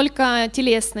 Мы только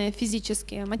телесные,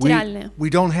 физические, материальные. We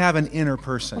don't have an inner У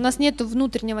person. нас нет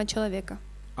внутреннего человека.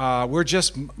 We're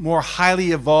just more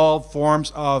highly evolved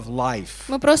forms of life.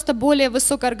 Мы просто более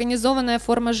высокоорганизованная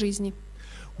форма жизни.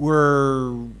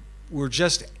 We're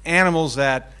just animals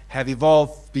that have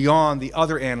evolved beyond the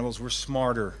other animals. We're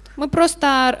smarter. Мы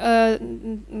просто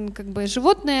как бы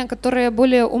животные, которые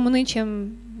более умны,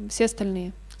 чем все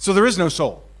остальные. So there is no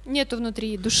soul. Нету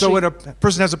внутри души. So when a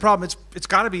person has a problem, it's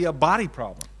got to be a body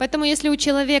problem. Поэтому если у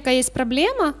человека есть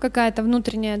проблема какая-то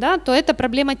внутренняя, да, то это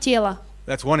проблема тела.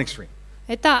 That's one extreme.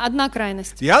 Это одна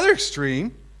крайность. The other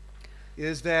extreme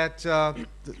is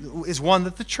one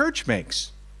that the church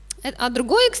makes. А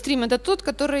другой экстрим — это тот,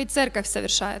 который церковь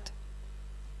совершает.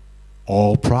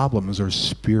 All problems are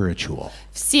spiritual.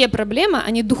 Все проблемы,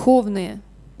 они духовные.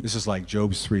 This is like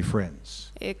Job's three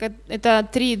friends. Это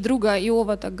три друга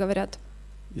Иова так говорят.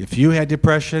 If you had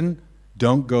depression,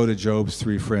 don't go to Job's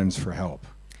three friends for help.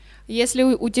 Если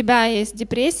у тебя есть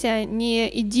депрессия, не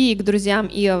иди к друзьям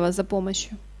Иова за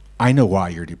помощью. I know why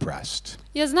you're depressed.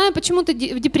 Я знаю, почему ты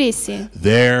в депрессии.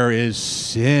 There is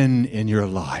sin in your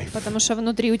life. Потому что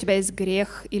внутри у тебя есть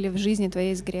грех, или в жизни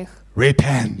твоей есть грех.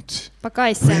 Repent.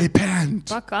 Покайся. Repent.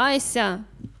 Покайся.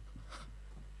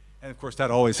 And of course, that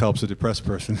always helps a depressed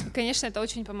person. Конечно, это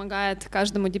очень помогает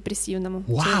каждому депрессивному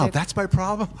Wow, человеку. that's my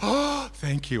problem? Oh,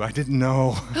 thank you, I didn't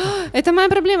know. Это моя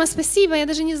проблема, спасибо, я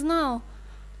даже не знал.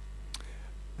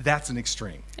 That's an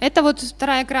extreme. Это вот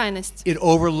вторая крайность. It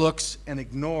overlooks and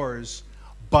ignores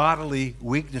bodily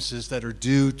weaknesses that are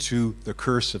due to the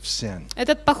curse of sin.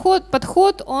 Этот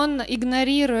подход, он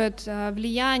игнорирует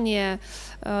влияние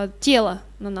тела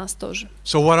на нас тоже.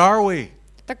 So what are we?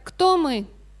 Так кто мы?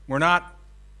 We're not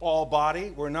all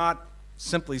body, we're not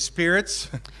simply spirits.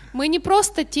 Мы не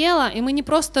просто тело, и мы не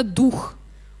просто дух.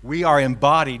 We are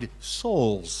embodied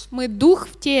souls. Мы дух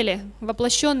в теле,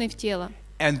 воплощенный в тело.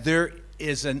 And there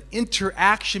is an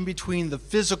interaction between the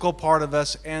physical part of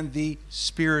us and the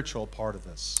spiritual part of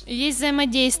us. Есть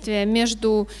взаимодействие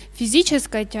между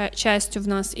физической частью в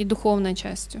нас и духовной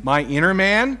частью. My inner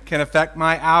man can affect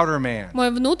my outer man.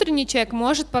 Мой внутренний человек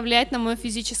может повлиять на мой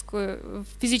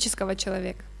физического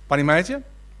человека. Понимаете?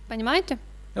 Понимаете?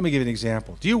 Let me give you an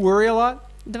example. Do you worry a lot?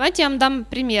 Давайте я вам дам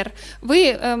пример.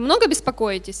 Вы много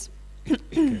беспокоитесь?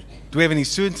 Okay. Do we have any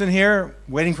students in here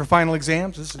waiting for final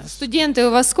exams? Студенты,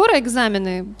 у вас скоро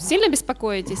экзамены? Сильно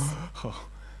беспокоитесь?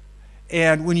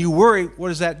 And when you worry, what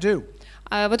does that do?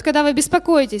 А вот когда вы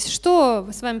беспокоитесь, что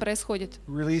с вами происходит?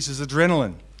 It releases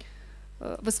adrenaline.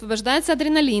 Высвобождается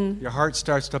адреналин. Your heart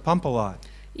starts to pump a lot.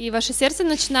 И ваше сердце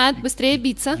начинает быстрее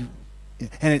биться.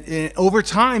 And over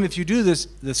time, if you do this,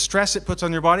 the stress it puts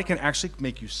on your body can actually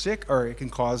make you sick or it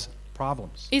can cause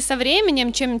problems. И со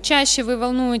временем, чем чаще вы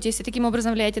волнуетесь и таким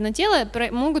образом влияете на тело,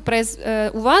 могут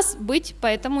у вас быть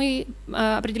поэтому и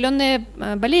определенные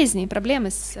болезни, проблемы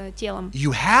с телом.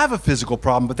 You have a physical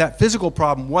problem, but that physical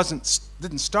problem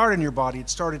didn't start in your body, it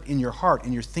started in your heart,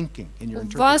 in your thinking, in your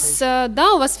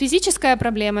interpretation. У вас физическая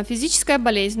проблема, физическая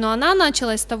болезнь, но она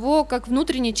началась с того, как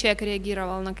внутренний человек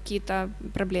реагировал на какие-то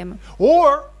проблемы.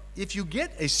 Or if you get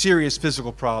a serious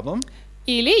physical problem,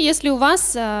 или если у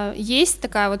вас есть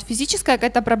такая вот физическая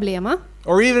какая-то проблема,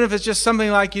 or even if it's just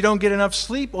something like you don't get enough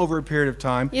sleep over a period of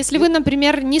time, если вы,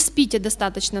 например, не спите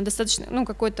достаточно,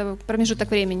 какой-то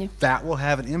промежуток времени, that will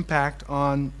have an impact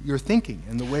on your thinking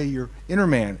and the way your inner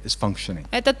man is functioning.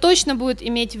 Это точно будет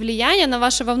иметь влияние на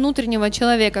вашего внутреннего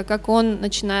человека, как он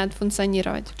начинает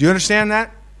функционировать. Do you understand that?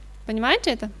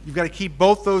 Понимаете это? You've got to keep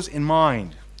both those in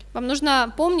mind. Вам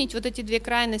нужно помнить вот эти две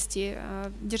крайности,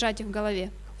 держать их в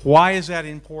голове. Why is that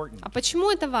important? А почему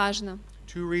это важно?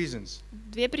 Two reasons.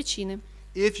 Две причины.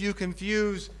 If you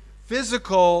confuse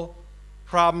physical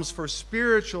problems for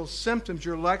spiritual symptoms,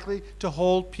 you're likely to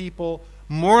hold people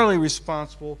morally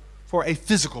responsible for a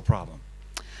physical problem.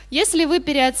 Если вы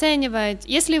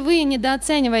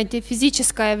недооцениваете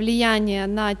физическое влияние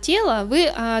на тело,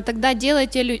 вы тогда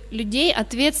делаете людей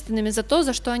ответственными за то,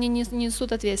 за что они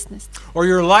несут ответственность. Or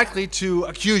you're likely to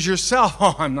accuse yourself.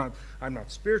 Oh, I'm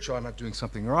not spiritual, I'm not doing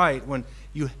something right, when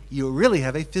you really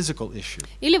have a physical issue.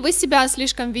 Или вы себя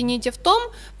слишком вините в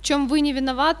том, в чем вы не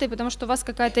виноваты, потому что у вас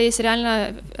какая-то есть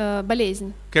реальная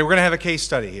болезнь. Okay, we're going to have a case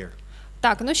study here.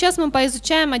 Так, ну сейчас мы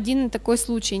поизучаем один такой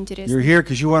случай интересный. You're here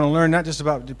because you want to learn not just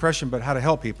about depression, but how to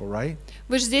help people, right?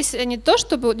 Вы же здесь не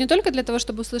только для того,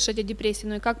 чтобы услышать о депрессии,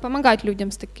 но и как помогать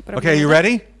людям с такими Okay, проблемами. you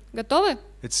ready? Готовы?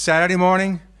 It's Saturday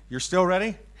morning. You're still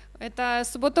ready? Это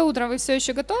суббота утром, вы все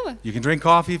еще готовы? You can drink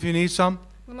coffee if you need some.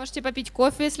 Вы можете попить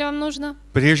кофе, если вам нужно.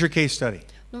 But here's your case study.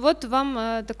 Ну вот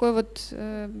вам такой вот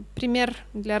пример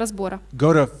для разбора.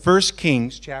 Go to 1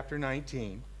 Kings chapter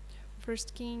 19.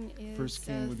 First King is First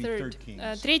King would be third. Kings.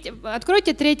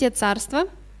 Откройте Третье царство.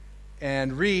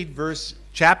 And read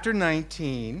chapter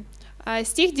 19.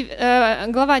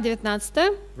 Глава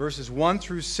 19. Verses 1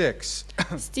 through 6.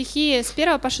 Стихи с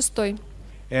 1 по 6.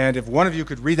 And if one of you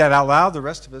could read that out loud, the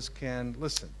rest of us can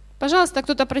listen. Пожалуйста,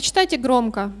 кто-то прочитайте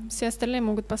громко, все остальные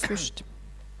могут послушать.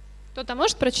 Кто-то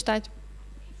может прочитать?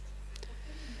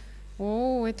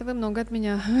 О, это вы много от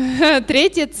меня.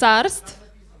 Третье царство.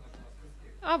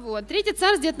 А вот, Третье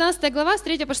царство, 19 глава, с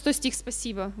 3 по 6 стих.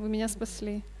 Спасибо, вы меня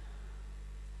спасли.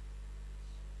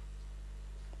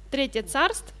 Третье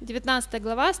царство, 19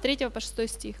 глава, с 3 по 6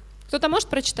 стих. Кто-то может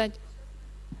прочитать?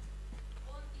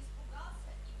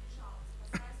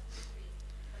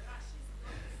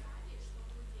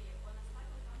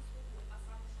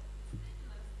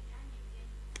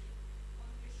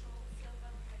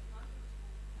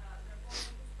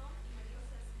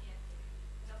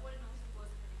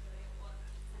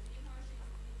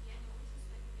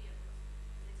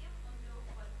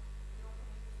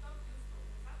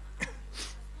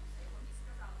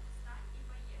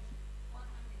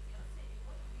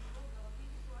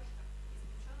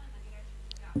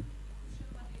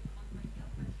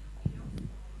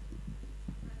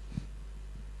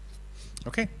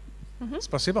 Okay.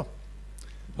 Спасибо.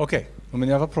 Okay. У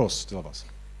меня вопрос для вас.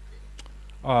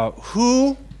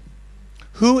 Who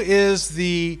is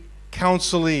the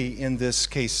counselee in this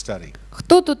case study?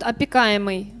 Кто тут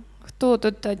опекаемый? Кто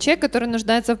тут человек, который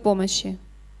нуждается в помощи?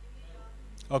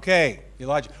 Okay,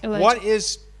 Elijah.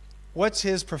 What's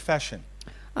his profession?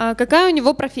 Какая у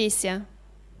него профессия?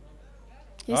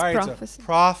 All right, it's a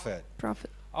prophet.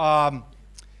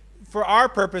 For our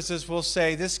purposes, we'll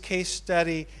say this case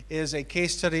study is a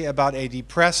case study about a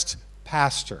depressed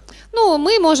pastor. Ну,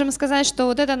 мы можем сказать, что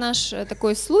вот это наш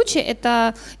такой случай,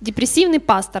 это депрессивный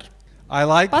пастор.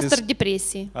 Пастор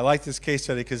депрессии. I like this case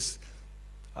study because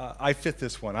I fit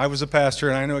this one. I was a pastor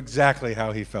and I know exactly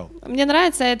how he felt. Мне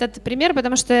нравится этот пример,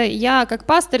 потому что я как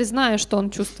пастор знаю, что он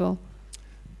чувствовал.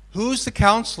 Who's the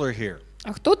counselor here?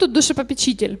 А кто тут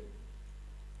душепопечитель?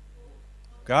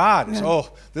 God. Oh,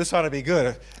 this ought to be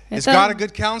good. Is God a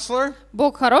good counselor?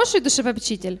 Бог хороший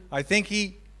душепопечитель. I think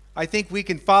we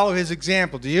can follow his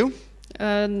example. Do you?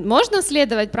 Можно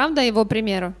следовать, правда, его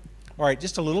примеру? All right,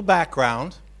 just a little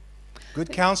background. Good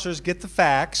counselors get the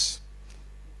facts.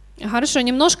 Хорошо,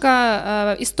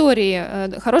 немножко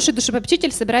истории. Хороший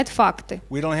душепопечитель собирает факты.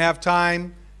 We don't have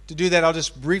time to do that. I'll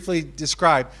just briefly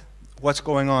describe what's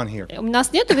going on here. У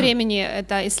нас нет времени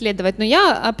это исследовать, но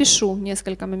я опишу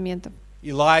несколько моментов.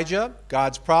 Elijah,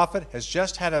 God's prophet, has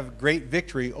just had a great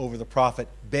victory over the prophet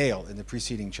Baal in the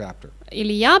preceding chapter.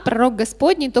 Илья, пророк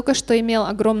Господний, только что имел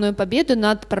огромную победу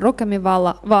над пророками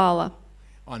Ваала.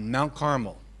 On Mount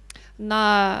Carmel.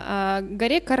 На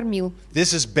горе Кармил.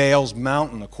 This is Baal's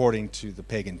mountain, according to the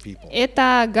pagan people.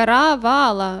 Это гора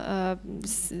Ваала,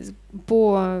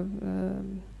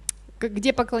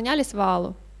 где поклонялись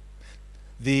Ваалу.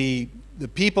 The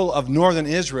people of northern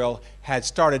Israel had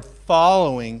started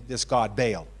following this god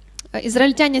Baal.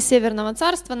 Израильтяне Северного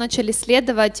царства начали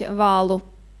следовать Ваалу.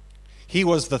 He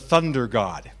was the thunder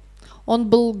god. Он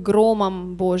был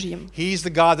громом Божьим. He's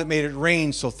the God that made it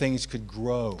rain so things could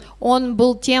grow. Он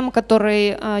был тем,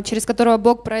 через которого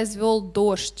Бог произвел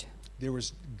дождь. There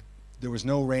was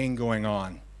no rain going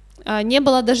on. Не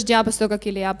было дождя после того, как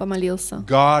Илья помолился.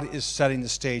 God is setting the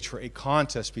stage for a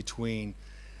contest between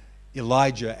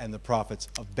Elijah and the prophets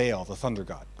of Baal, the thunder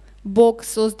god. Бог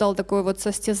создал такое вот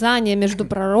состязание между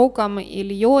пророком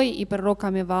Ильей и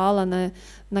пророками Ваала на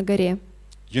горе.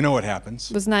 You know what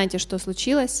happens. Вы знаете, что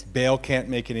случилось? Baal can't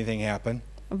make anything happen.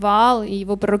 Ваал и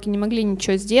его пророки не могли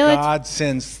ничего сделать. God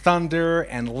sends thunder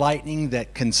and lightning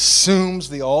that consumes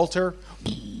the altar.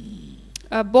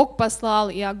 Бог послал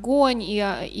и огонь,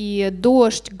 и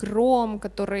дождь, гром,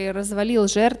 который развалил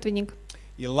жертвенник.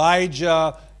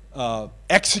 Elijah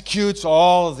executes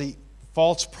all of the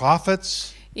false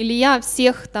prophets. Илья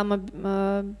всех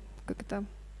там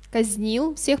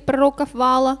казнил, всех пророков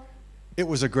Ваала. It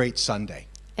was a great Sunday.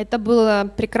 Это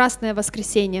было прекрасное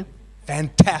воскресенье.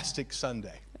 Fantastic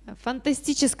Sunday.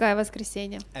 Фантастическое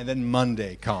воскресенье. And then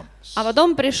Monday comes. А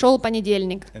потом пришел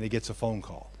понедельник, And he gets a phone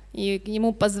call и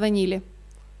ему позвонили.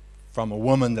 from a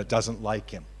woman that doesn't like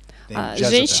him, named Jezebel.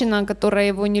 Женщина, которая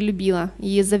его не любила,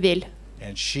 Иезавель.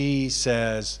 And she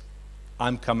says,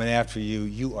 I'm coming after you.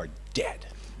 You are dead.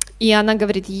 И она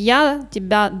говорит: я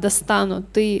тебя достану,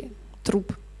 ты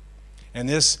труп. And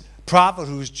this prophet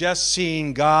who's just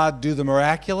seen God do the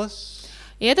miraculous,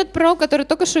 И этот пророк, который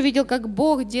только что видел, как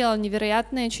Бог делал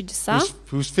невероятные чудеса,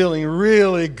 who's feeling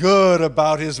really good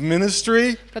about his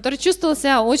ministry, который чувствовал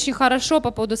себя очень хорошо по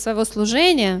поводу своего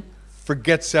служения,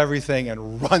 forgets everything and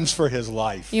runs for his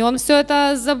life. и он все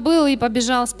это забыл и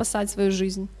побежал спасать свою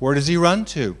жизнь. Where does he run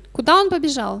to? Куда он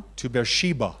побежал? To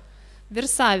Beersheba. В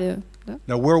Версавию. Да?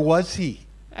 Now, where was he?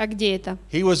 А где это?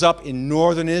 He was up in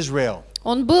northern Israel,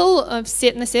 Он был на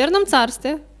Северном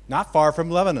царстве, not far from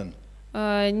Lebanon.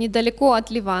 недалеко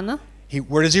от Ливана.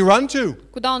 Where does he run to?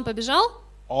 Куда он побежал?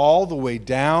 All the way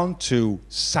down to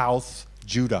South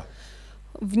Judah.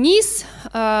 Вниз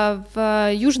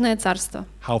в Южное царство.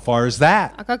 How far is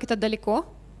that? А как это далеко?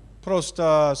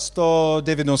 Просто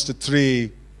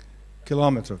 193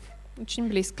 километров. Очень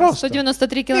близко. Просто.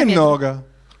 193 километра. Немного.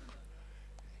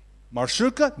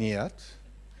 Маршрутка? Нет.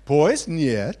 Поезд?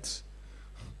 Нет.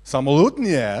 Самолет?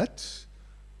 Нет.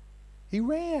 He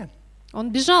ran.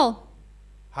 Он бежал.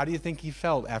 How do you think he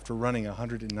felt after running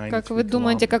 193 Как вы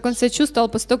думаете, как он себя чувствовал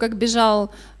после того, как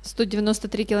бежал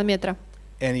 193 километра?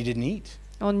 And he didn't eat.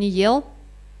 Он не ел,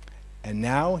 And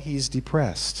now he's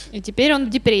depressed. и теперь он в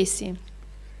депрессии.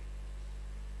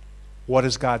 What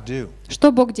does God do?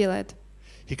 Что Бог делает?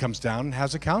 He comes down and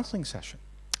has a counseling session.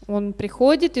 Он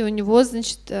приходит, и у него,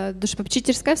 значит,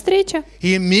 душепопечительская встреча.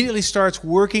 He immediately starts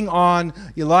working on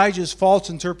Elijah's false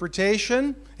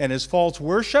interpretation and his false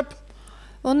worship.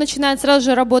 Он начинает сразу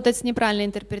же работать с неправильной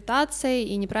интерпретацией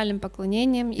и неправильным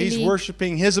поклонением. He's Или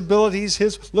worshiping his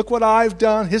abilities, look what I've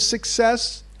done, his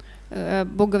success.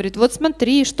 Бог говорит: вот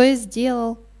смотри, что я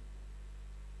сделал.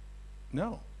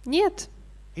 No, Нет,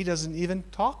 he doesn't even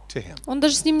talk to him. он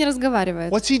даже с ним не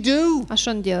разговаривает. What's he do? А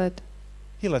что он делает?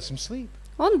 He lets him sleep.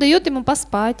 Он дает ему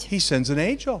поспать, He sends an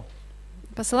angel.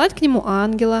 посылает к нему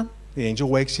ангела. The angel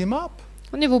wakes him up.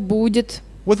 Он его будет.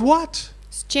 With what?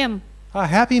 С чем? A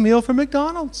happy meal from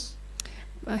McDonald's.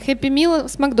 Хэппи Мил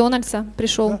с Макдональдса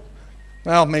пришел.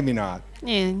 Well, maybe not.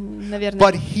 Не, наверное.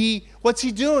 But what's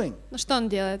he doing? Ну что он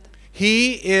делает?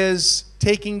 He is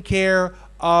taking care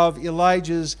of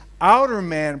Elijah's outer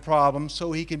man problem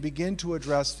so he can begin to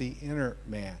address the inner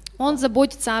man. Он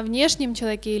заботится о внешнем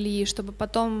человеке Ильи, чтобы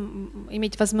потом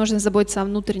иметь возможность заботиться о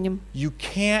внутреннем. You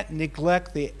can't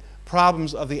neglect the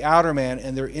problems of the outer man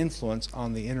and their influence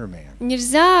on the inner man.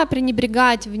 Нельзя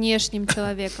пренебрегать внешним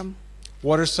человеком.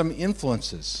 What are some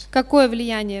influences? Какое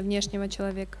влияние внешнего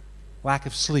человека? Lack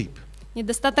of sleep.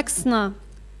 Недостаток сна.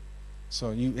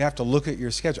 So you have to look at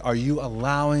your schedule. Are you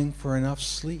allowing for enough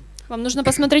sleep? Вам нужно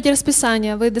посмотреть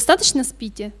расписание. Вы достаточно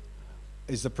спите?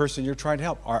 Is the person you're trying to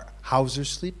help, how's their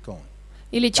sleep going?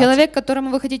 Или человек, которому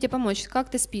вы хотите помочь, как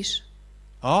ты спишь?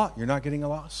 Oh, you're not getting a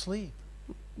lot of sleep.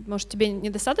 Может, тебе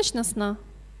недостаточно сна?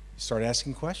 Start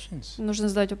asking questions. Нужно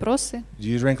задать вопросы. Do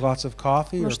you drink lots of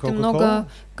coffee or Может, ты Coca-Cola? много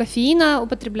кофеина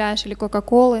употребляешь или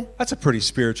кока-колы? That's a pretty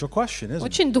spiritual question, isn't it?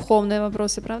 Очень духовные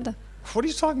вопросы, правда? What are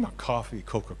you talking about, coffee,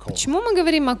 Coca-Cola? Почему мы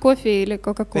говорим о кофе или They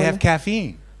кока-коле? have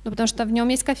caffeine. Ну, потому что в нем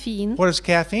есть кофеин. What does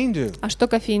caffeine do? А что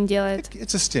кофеин делает?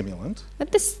 It's a stimulant.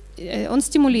 Это он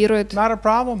стимулирует. Not a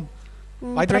problem.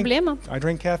 Не проблема. I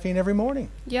drink caffeine every morning.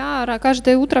 Я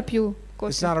каждое утро пью It's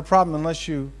кофе. not a problem unless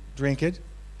you drink it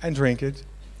and drink it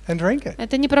and drink it.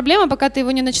 Это не проблема, пока ты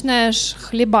его не начинаешь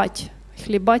хлебать.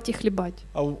 Хлебать и хлебать.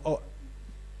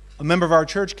 A member of our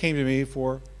church came to me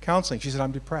for counseling. She said,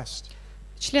 I'm depressed.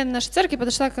 Член нашей церкви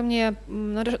подошла ко мне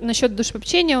насчет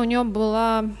душепопечения, у нее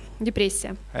была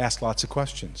депрессия. I asked lots of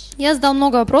questions. Я задал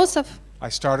много вопросов.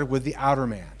 I started with the outer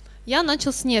man. Я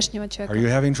начал с внешнего Are человека. you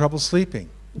having trouble sleeping?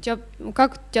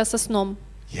 Как у тебя со сном?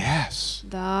 Yes.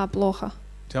 Да, плохо.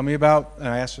 Tell me about, and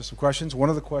I asked her some questions.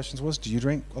 One of the questions was, do you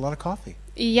drink a lot of coffee?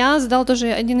 И я задал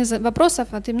тоже один из вопросов: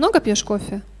 а ты много пьешь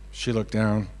кофе? She looked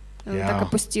down. Она так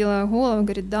опустила голову,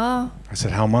 говорит: да. I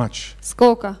said, how much?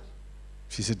 Сколько?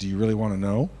 She said, do you really want to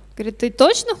know? Говорит: ты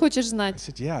точно хочешь I знать?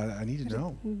 said, yeah, I need to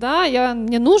know. Да,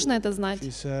 мне нужно это знать. She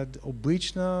said,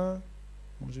 обычно,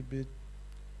 может быть,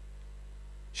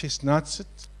 16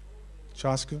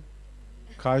 часов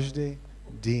каждый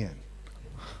день.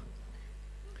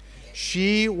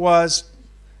 She was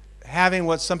having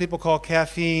what some people call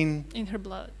caffeine, In her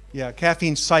blood. yeah,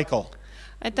 caffeine cycle.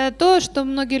 Это то, что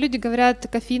многие люди говорят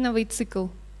кофеиновый цикл.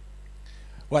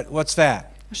 What's that?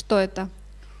 Что это?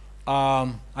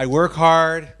 I work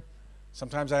hard.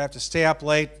 Sometimes I have to stay up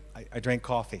late. I drink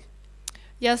coffee.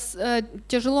 Я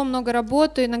тяжело много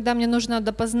работаю, иногда мне нужно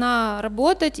допоздна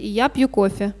работать, и я пью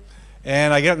кофе.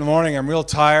 And I get up in the morning, I'm real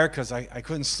tired because I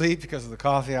couldn't sleep because of the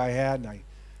coffee I had. And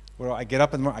I get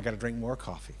up in the morning, I got to drink more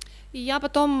coffee. И я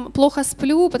потом плохо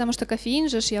сплю, потому что кофеин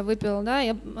же я выпила, да,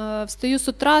 я встаю с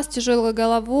утра с тяжелой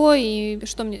головой, и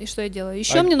что я делаю?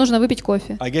 Еще мне нужно выпить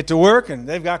кофе. I get to work and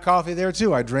they've got coffee there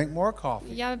too. I drink more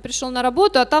coffee. Я пришел на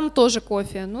работу, а там тоже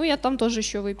кофе. Ну, я там тоже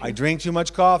еще выпью. I drink too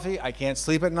much coffee. I can't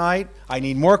sleep at night. I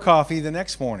need more coffee the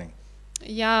next morning.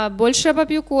 Я больше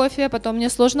попью кофе, потом мне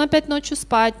сложно опять ночью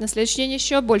спать, на следующий день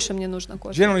еще больше мне нужно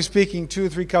кофе. Generally speaking, 2 or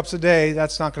 3 cups a day,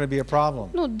 that's not going to be a problem.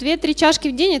 Ну, 2-3 чашки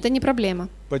в день — это не проблема.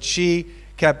 But she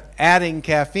kept adding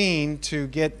caffeine to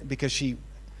get, because she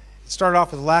started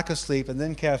off with lack of sleep and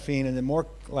then caffeine and then more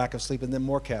lack of sleep and then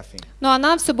more caffeine. Но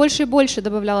она все больше и больше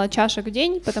добавляла чашек в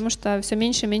день, потому что все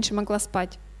меньше и меньше могла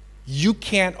спать. You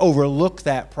can't overlook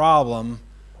that problem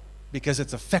because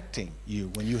it's affecting you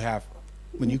when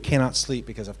you cannot sleep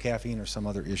because of caffeine or some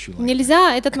other issue like that.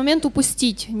 Нельзя этот момент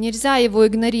упустить, нельзя его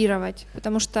игнорировать,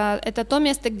 потому что это то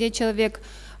место, где человек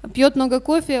пьет много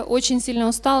кофе, очень сильно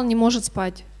устал, не может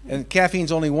спать. And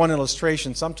caffeine's only one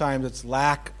illustration. Sometimes it's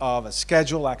lack of a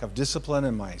schedule, lack of discipline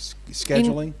in my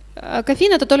scheduling.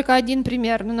 Кофеин — это только один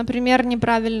пример. Ну, например,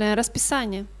 неправильное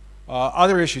расписание.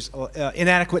 Other issues,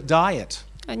 inadequate diet.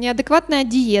 Неадекватная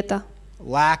диета.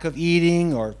 Lack of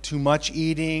eating or too much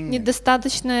eating.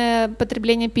 Недостаточное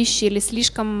потребление пищи или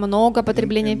слишком много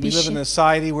потребления We live in a пищи.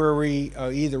 society where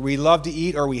either we love to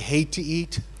eat or we hate to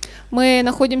eat. Мы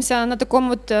находимся на таком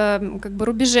вот как бы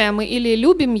рубеже. Мы или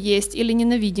любим есть, или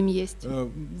ненавидим есть.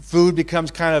 Food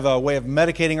becomes kind of a way of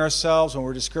medicating ourselves when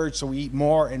we're discouraged, so we eat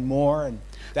more and more, and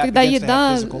that Когда begins to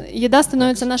have physical еда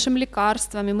становится нашим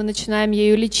лекарством, и мы начинаем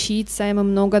ею лечиться, и мы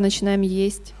много начинаем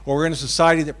есть. Or we're in a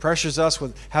society that pressures us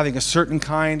with having a certain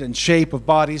kind and shape of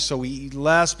body, so we eat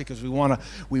less because we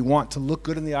want to look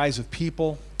good in the eyes of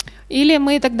people. Или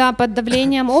мы тогда под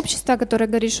давлением общества, которое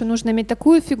говорит, что нужно иметь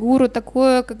такую фигуру,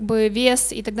 такой как бы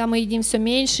вес, и тогда мы едим все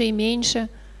меньше и меньше.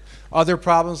 Other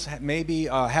problems maybe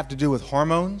have to do with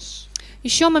hormones.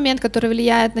 Еще момент, который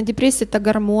влияет на депрессию, это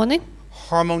гормоны.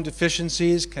 Hormone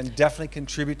deficiencies can definitely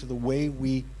contribute to the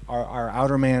way our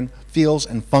outer man feels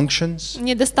and functions.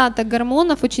 Недостаток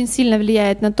гормонов очень сильно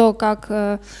влияет на то, как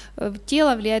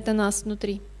тело влияет на нас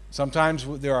внутри. Sometimes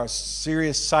there are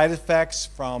serious side effects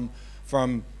from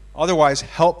otherwise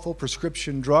helpful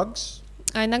prescription drugs.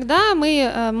 А иногда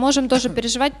мы можем тоже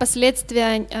переживать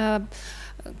последствия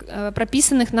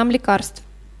прописанных нам лекарств.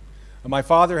 My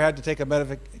father had to take a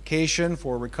medication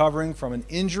for recovering from an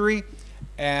injury,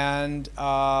 and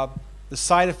the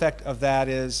side effect of that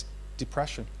is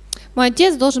depression. Мой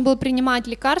отец должен был принимать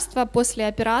лекарства после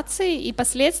операции, и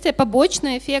последствия,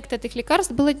 побочный эффект этих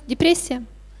лекарств была депрессия.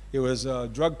 It was a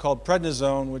drug called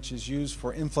prednisone, which is used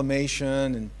for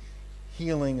inflammation and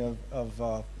healing of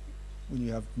when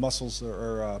you have muscles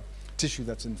or tissue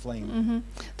that's inflamed.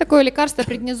 Такое лекарство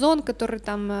преднизон, который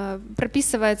там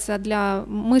прописывается для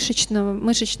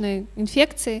мышечной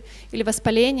инфекции или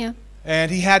воспаления.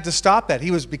 And he had to stop that. He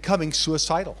was becoming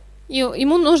suicidal. И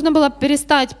ему нужно было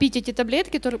перестать пить эти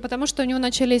таблетки, потому что у него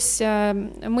начались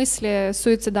мысли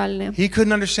суицидальные. He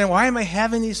couldn't understand, why am I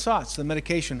having these thoughts? The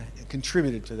medication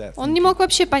contributed to that. Он не мог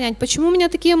вообще понять, почему у меня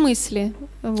такие мысли,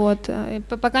 вот,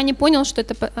 пока не понял, что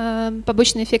это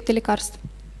побочные эффекты лекарств.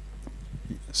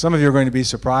 Some of you are going to be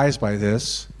surprised by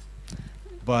this,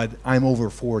 but I'm over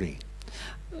 40.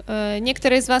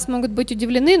 Некоторые из вас могут быть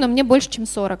удивлены, но мне больше, чем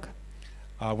 40.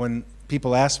 When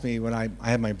people ask me when I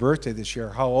had my birthday this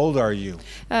year, how old are you?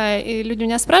 И люди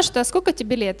меня спрашивают, а сколько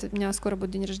тебе лет? У меня скоро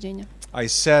будет день рождения. I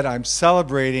said I'm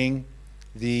celebrating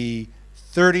the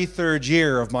 33rd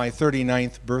year of my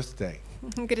 39th birthday.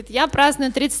 Говорит, я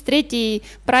праздную 33-й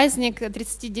праздник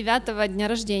 39-го дня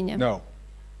рождения. No.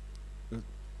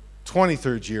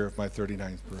 23rd year of my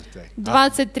 39th birthday.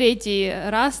 23-й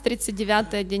раз,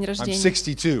 39-й день I'm рождения.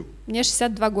 62. Мне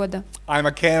 62 года. I'm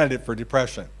a candidate for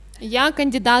depression. Я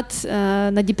кандидат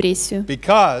на депрессию.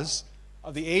 Because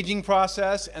of the aging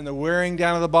process and the wearing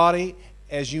down of the body,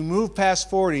 as you move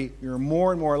past 40, you're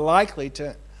more and more likely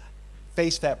to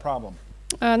face that problem.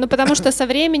 Ну, потому что со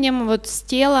временем вот с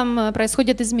телом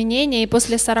происходят изменения, и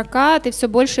после 40 ты все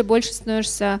больше и больше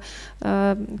становишься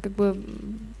как бы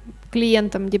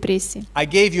клиентом депрессии. I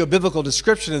gave you a biblical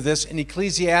description of this in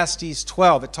Ecclesiastes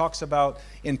 12. It talks about,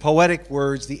 in poetic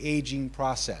words, the aging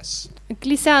process.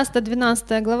 Экклесиаста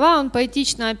 12 глава, он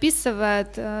поэтично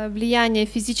описывает влияние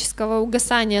физического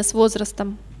угасания с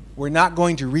возрастом. we're not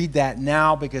going to read that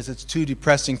now because it's too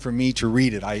depressing for me to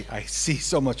read it. I see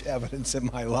so much evidence in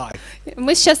my life.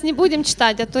 Мы сейчас не будем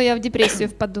читать, а то я в депрессию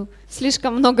впаду.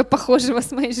 Слишком много похожего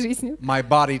с моей жизнью. My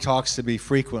body talks to me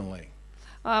frequently.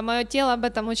 Мое тело об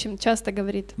этом очень часто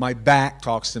говорит. My back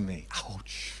talks to me.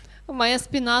 Ouch. Моя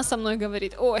спина со мной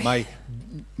говорит. Ой.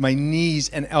 My knees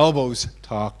and elbows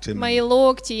talk to me. Мои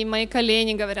локти и мои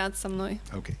колени говорят со мной.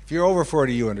 Okay. If you're over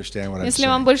 40, you understand what I'm saying. Если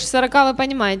вам больше 40, вы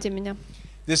понимаете меня.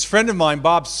 This friend of mine,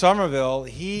 Bob Somerville,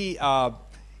 he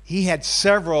had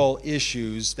several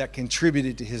issues that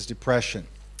contributed to his depression.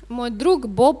 Мой друг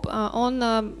Боб, у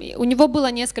него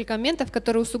было несколько моментов,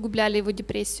 которые усугубляли его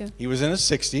депрессию. He was in his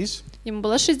 60s. Ему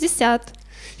было 60.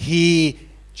 He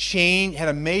had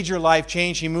a major life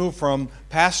change. He moved from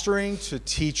pastoring to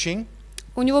teaching.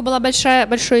 У него было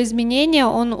большое изменение.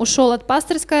 Он ушел от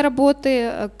пасторской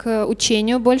работы к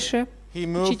учению больше,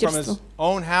 учительству.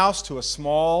 Он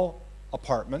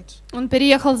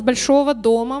переехал с большого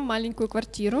дома в маленькую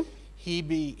квартиру.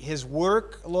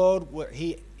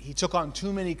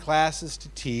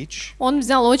 Он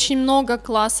взял очень много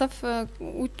классов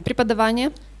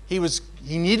преподавания. He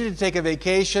needed to take a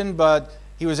vacation, but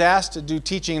he was asked to do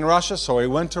teaching in Russia, so he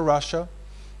went to Russia.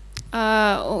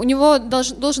 У него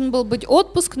должен был быть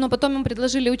отпуск, но потом ему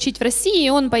предложили учить в России, и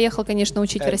он поехал, конечно,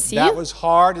 учить в России. That was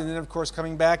hard, and then of course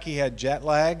coming back he had jet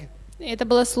lag. Это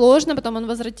было сложно, потом он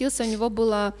возвратился, у него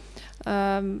был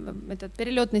этот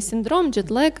перелетный синдром,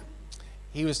 джетлэг.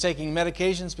 He was taking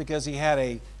medications because he had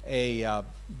a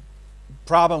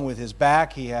problem with his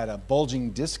back. He had a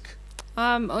bulging disc.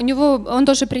 Он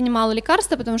тоже принимал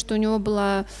лекарства, потому что у него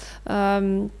был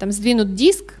там сдвинут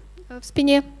диск в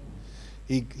спине.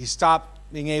 He stopped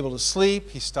being able to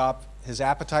sleep. His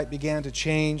appetite began to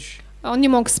change. Он не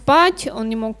мог спать, он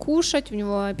не мог кушать, у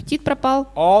него аппетит пропал.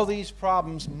 All these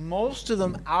problems, most of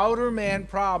them outer man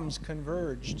problems,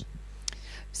 converged.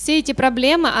 Все эти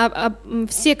проблемы,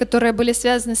 все, которые были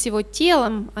связаны с его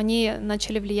телом, они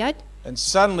начали влиять. And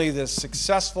suddenly this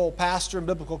successful pastor and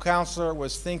biblical counselor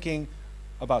was thinking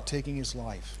about taking his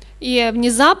life. И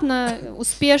внезапно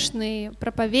успешный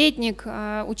проповедник,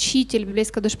 учитель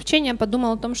библейского душепопечения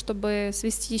подумал о том, чтобы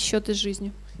свести счеты с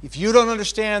жизнью.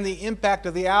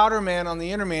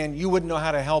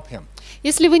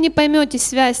 Если вы не поймете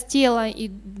связь тела и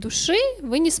души,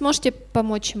 вы не сможете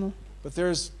помочь ему.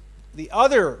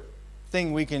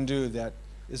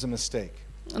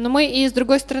 Но мы и с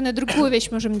другой стороны другую вещь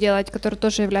можем делать, которая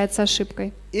тоже является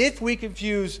ошибкой.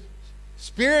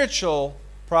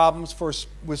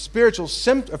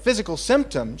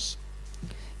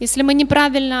 Если мы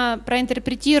неправильно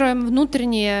проинтерпретируем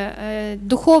внутренние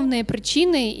духовные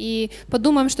причины и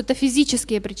подумаем, что это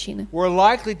физические причины,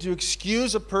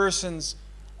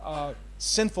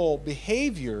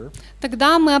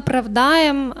 тогда мы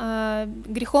оправдаем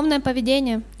греховное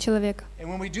поведение человека.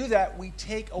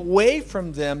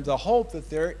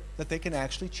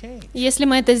 Если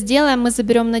мы это сделаем, мы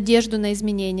заберем надежду на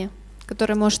изменения,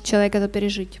 который может человек это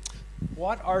пережить.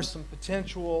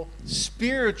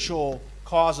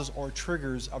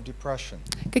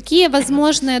 Какие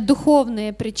возможные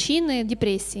духовные причины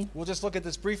депрессии?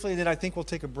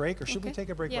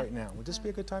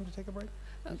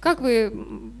 Как вы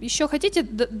еще хотите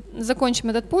закончим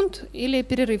этот пункт или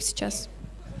перерыв сейчас?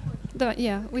 Да,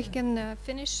 yeah, we can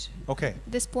finish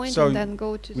this point and then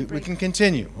go to the break. We can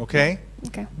continue, okay?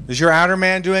 Okay. Is your outer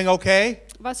man doing okay?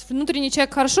 Ваш внутренний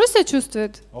человек хорошо себя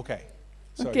чувствует? Okay.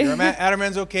 So your outer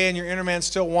man's okay and your inner man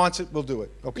still wants it, we'll do it.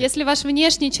 Okay. Если ваш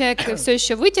внешний человек все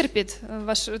еще вытерпит,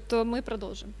 то мы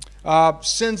продолжим.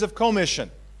 Sins of commission.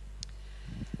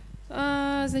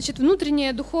 Значит,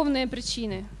 внутренние духовные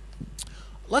причины.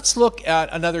 Let's look at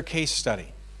another case study.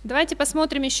 Давайте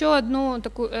посмотрим еще один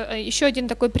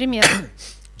такой пример.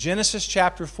 Genesis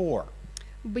chapter 4.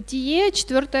 Бытие,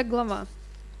 4 глава.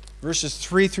 Verses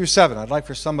 3 through 7. I'd like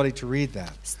for somebody to read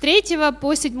that. С 3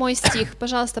 по 7 стих,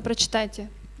 пожалуйста, прочитайте.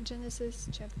 Genesis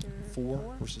chapter 4.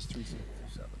 Verses 3 through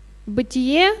 7.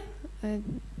 Бытие,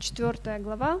 4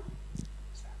 глава.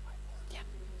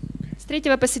 С 3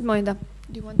 по 7, да.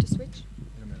 Do you want to switch?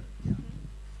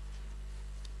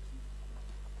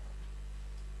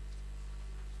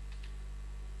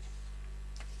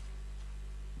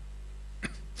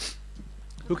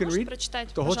 Who can read? Прочитать,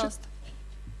 Кто хочет? пожалуйста.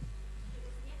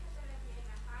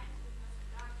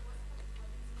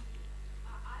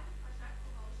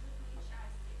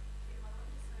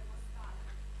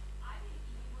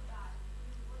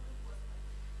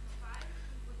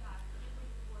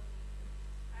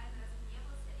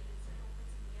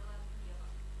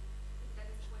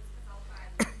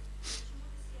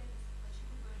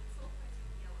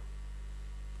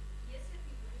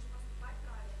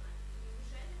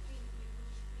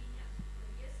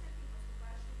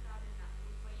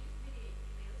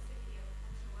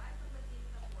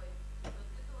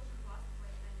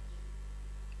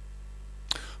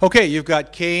 Okay, you've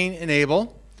got Cain and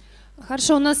Abel.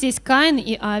 Хорошо, у нас есть Каин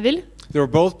и Авель. They were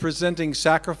both presenting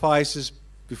sacrifices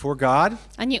before God.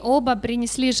 Они оба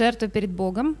принесли жертву перед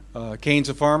Богом. Cain's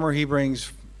a farmer, he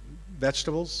brings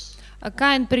vegetables.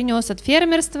 Каин принес от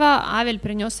фермерства, Авель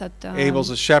принес от...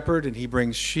 Abel's a shepherd and he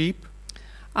brings sheep.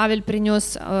 Авель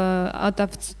принес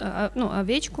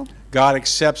овечку. God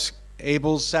accepts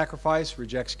Abel's sacrifice,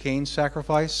 rejects Cain's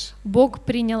sacrifice. Бог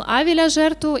принял Авеля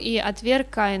жертву и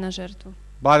отверг Каина жертву.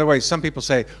 By the way, some people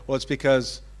say, well, it's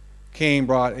because Cain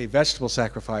brought a vegetable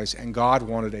sacrifice and God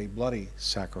wanted a bloody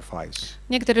sacrifice.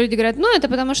 Некоторые люди говорят, ну это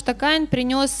потому что Каин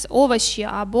принес овощи,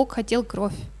 а Бог хотел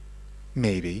кровь.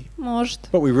 Maybe. Может.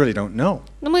 But we really don't know.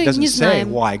 Но мы It doesn't не say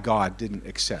знаем. why God didn't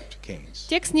accept Cain's.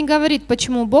 Текст не говорит,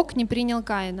 почему Бог не принял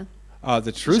Каина.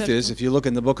 The truth is, if you look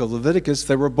in the book of Leviticus,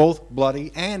 there were both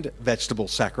bloody and vegetable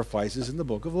sacrifices in the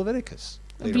book of Leviticus.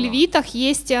 В Левитах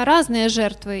есть разные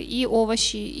жертвы, и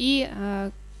овощи, и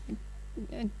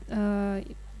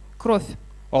кровь.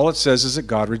 All it says is that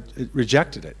God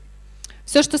rejected it.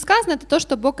 Все, что сказано, это то,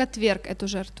 что Бог отверг эту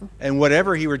жертву. And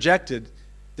whatever he rejected,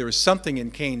 there was something in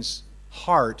Cain's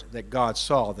heart that God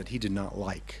saw that he did not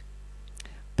like.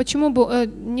 Почему,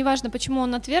 неважно, почему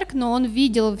он отверг, но он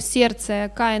видел в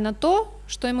сердце Каина то,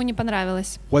 что ему не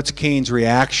понравилось. What's Cain's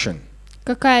reaction?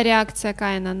 Какая реакция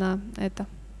Каина на это,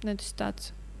 на эту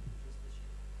ситуацию?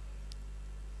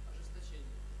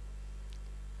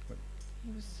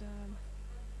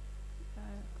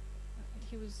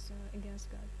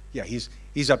 Yeah,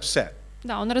 he's upset.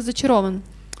 Да, он разочарован.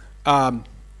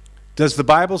 Does the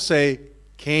Bible say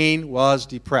Cain was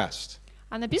depressed?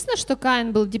 А написано, что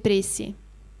Каин был в депрессии.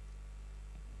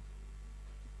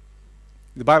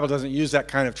 The Bible doesn't use that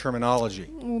kind of terminology.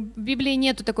 В Библии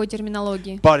нету такой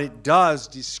терминологии. But it does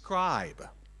describe.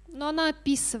 Но она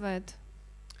описывает.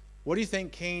 What do you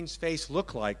think Cain's face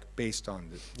looked like based on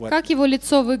what? Как его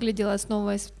лицо выглядело,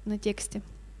 основываясь на тексте?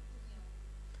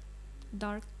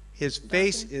 Dark. His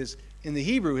face is, in the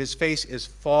Hebrew, his face is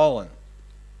fallen.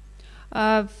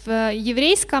 В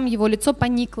еврейском его лицо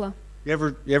поникло.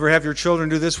 You ever have your children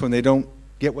do this when they don't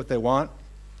get what they want?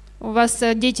 У вас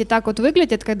дети так вот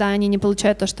выглядят, когда они не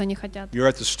получают то, что они хотят. You're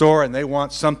at the store and they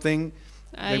want something,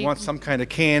 they want some kind of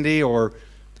candy or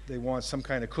they want some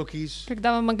kind of cookies.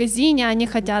 Когда вы в магазине, они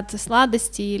хотят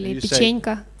сладости или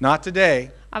печенька. Not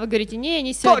today. А вы говорите,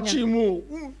 не сегодня. Почему?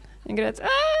 Они говорят,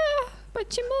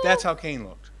 почему? That's how Cain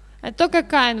looked. Это то, как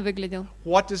Каин выглядел.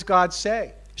 What does God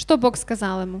say? Что Бог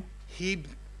сказал ему? He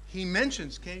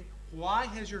mentions, Cain, why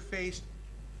has your face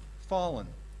fallen?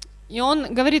 И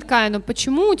он говорит Каину,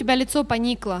 почему у тебя лицо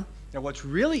поникло? Now, what's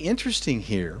really interesting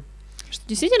here Что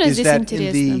действительно is здесь that in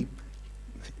интересно. the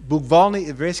буквальный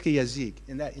еврейский язык,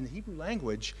 in the Hebrew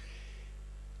language,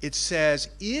 it says,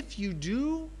 if you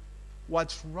do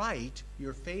what's right,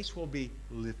 your face will be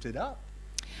lifted up.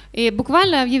 И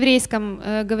буквально в еврейском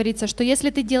говорится, что если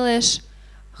ты делаешь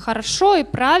хорошо и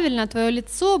правильно, твое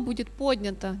лицо будет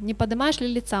поднято. Не поднимаешь ли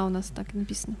лица, у нас так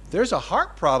написано. There's a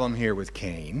heart problem here with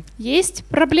Cain. Есть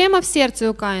проблема в сердце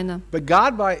у Каина. But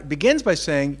God begins by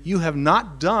saying, you have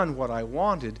not done what I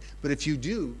wanted, but if you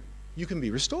do, you can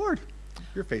be restored.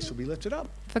 Your face will be lifted up.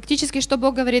 Фактически, что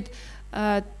Бог говорит,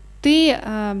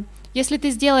 если ты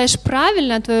сделаешь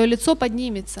правильно, твое лицо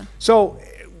поднимется. So,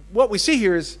 what we see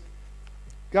here is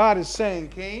God is saying,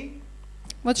 Cain,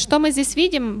 вот что мы здесь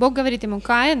видим, Бог говорит ему,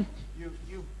 Каин, you've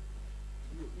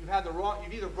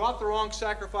either brought the wrong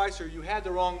sacrifice or you had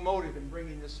the wrong motive in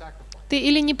bringing this sacrifice. ты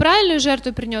или неправильную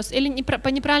жертву принес, или по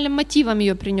неправильным мотивам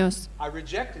ее принес. I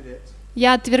rejected it.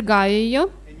 Я отвергаю ее.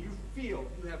 And you feel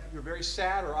you're very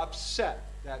sad or upset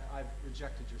that I've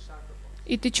rejected your sacrifice.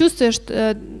 И ты чувствуешь,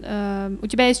 у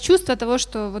тебя есть чувство того,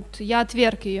 что вот я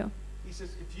отверг ее. He says,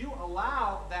 if you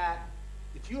allow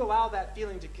that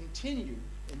feeling to continue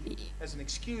as an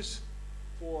excuse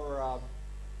for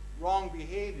wrong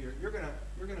behavior, you're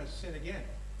gonna sin again.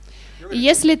 И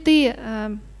если ты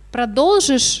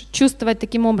продолжишь чувствовать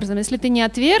таким образом, если ты не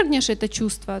отвергнешь это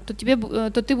чувство, то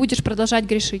ты будешь продолжать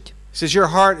грешить. He says your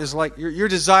heart is like your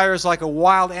desire is like a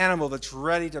wild animal that's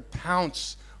ready to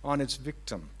pounce on its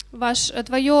victim.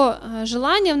 Твое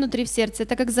желание внутри в сердце,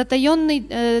 это как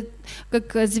затаенный,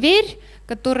 как зверь,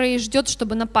 который ждет,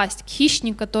 чтобы напасть,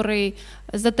 хищник, который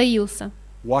затаился.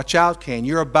 Watch out, Cain.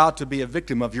 You're about to be a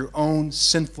victim of your own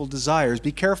sinful desires.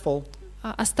 Be careful.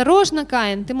 Осторожно,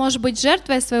 Каин, ты можешь быть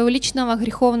жертвой своего личного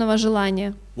греховного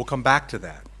желания. We'll come back to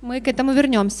that. Мы к этому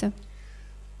вернемся.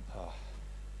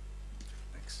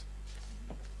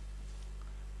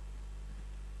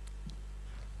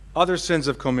 Other sins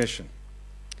of commission.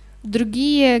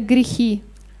 Другие грехи.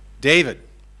 David.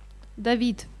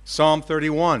 Давид. Psalm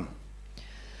 31.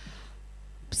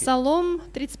 Псалом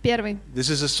 31. This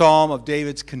is a psalm of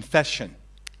David's confession.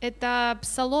 Это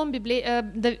псалом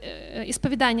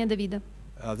исповедания Давида.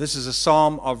 This is a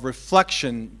psalm of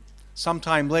reflection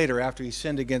sometime later after he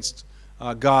sinned against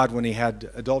God when he had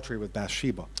adultery with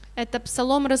Bathsheba. Это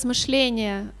псалом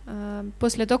размышления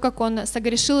после того, как он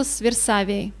согрешил с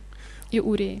Версавией и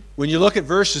Урией. When you look at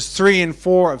verses 3 and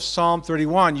 4 of Psalm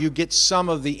 31, you get some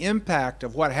of the impact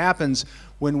of what happens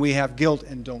when we have guilt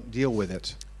and don't deal with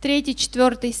it.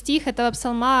 3-4 стих этого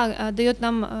псалма дает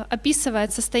нам,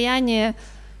 описывает состояние.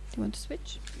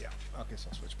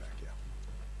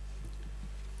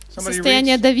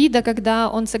 Состояние Давида,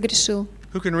 когда он согрешил.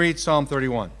 Who can read Psalm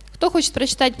 31? Кто хочет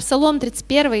прочитать Псалом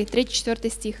 31, 3-4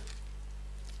 стих?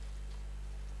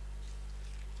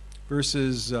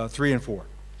 Verses 3 and 4.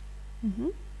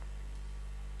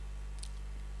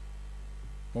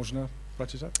 Можно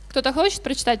прочитать? Кто-то хочет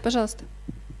прочитать, пожалуйста.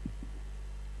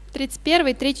 31,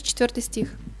 3-4 стих.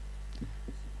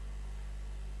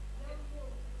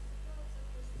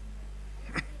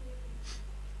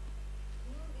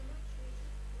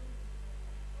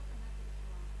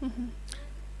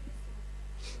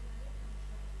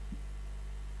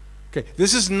 Okay,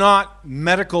 this is not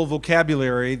medical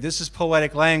vocabulary. This is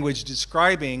poetic language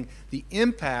describing the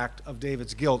impact of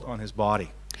David's guilt on his body.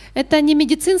 Это не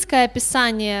медицинское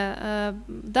описание,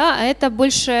 да, а это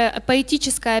больше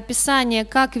поэтическое описание,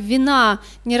 как вина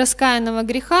нераскаянного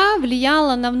греха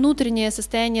влияла на внутреннее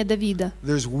состояние Давида.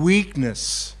 There's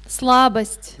weakness.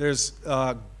 Слабость. There's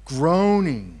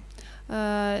groaning.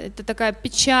 Это такая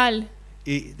печаль.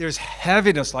 There's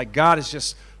heaviness, like God is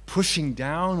just pushing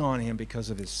down on him because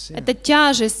of his sin. Это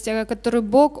тяжесть, которую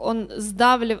Бог, он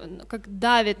сдавливает, как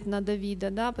давит на Давида,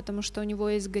 да, потому что у него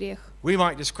есть грех. We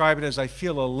might describe it as I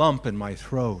feel a lump in my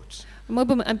throat. Мы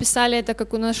бы описали это,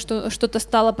 как у нас что-то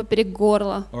стало поперек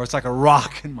горла. Or it's like a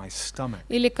rock in my stomach.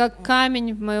 Или как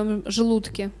камень в моем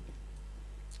желудке.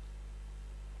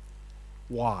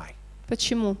 Why?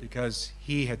 Почему? Because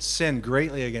he had sinned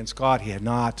greatly against God. He had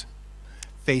not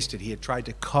faced it. He had tried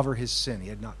to cover his sin. He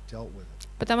had not dealt with it.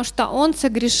 Потому что он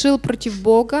согрешил против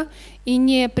Бога и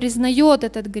не признает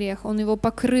этот грех, он его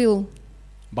покрыл.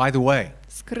 By the way,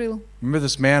 скрыл. Remember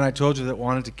this man I told you that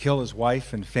wanted to kill his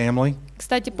wife and family?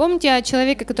 Кстати, помните о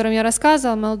человеке, о котором я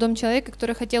рассказывала, молодом человеке,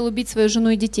 который хотел убить свою жену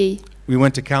и детей? We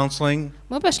went to counseling.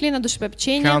 Мы пошли на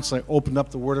душепопечение. Counseling opened up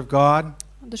the Word of God.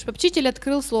 Душепопечитель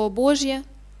открыл Слово Божье.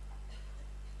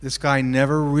 This guy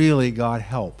never really got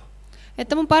help.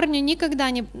 Этому парню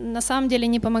никогда на самом деле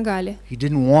не помогали. He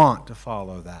didn't want to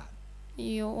follow that.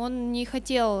 И он не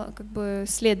хотел как бы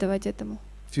следовать этому.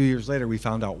 A few years later we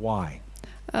found out why.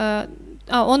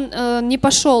 Он не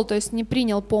пошел, то есть не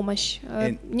принял помощь.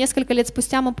 Несколько лет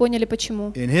спустя мы поняли,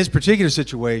 почему. In his particular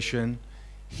situation,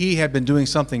 he had been doing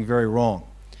something very wrong.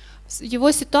 В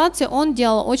его ситуации он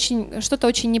делал что-то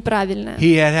очень неправильное.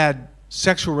 He had had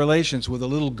sexual relations with a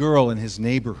little girl in his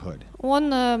neighborhood. У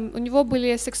него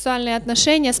были сексуальные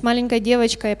отношения с маленькой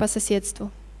девочкой по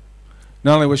соседству.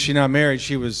 Not only was she not married,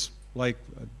 she was like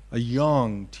a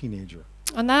young teenager.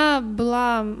 Она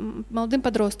была молодым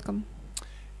подростком.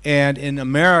 And in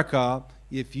America,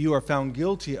 if you are found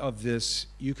guilty of this,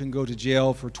 you can go to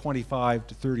jail for 25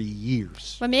 to 30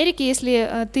 years. В Америке,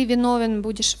 если ты виновен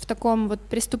будешь в таком вот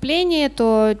преступлении,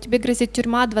 то тебе грозит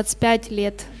тюрьма 25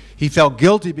 лет. He felt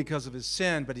guilty because of his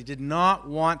sin, but he did not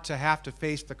want to have to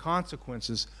face the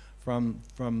consequences from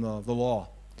the law.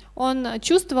 Он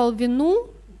чувствовал вину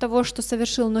того, что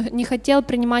совершил, но не хотел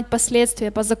принимать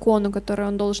последствия по закону, который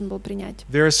он должен был принять.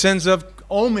 There are sins of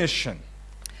omission.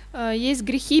 Есть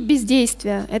грехи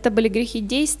бездействия. Это были грехи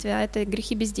действия, а это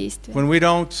грехи бездействия. When we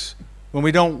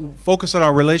don't focus on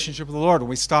our relationship with the Lord, when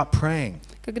we stop praying.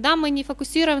 Когда мы не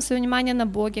фокусируем свое внимание на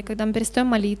Боге, когда мы перестаем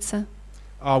молиться.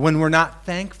 When we're not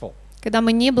thankful. Когда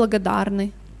мы не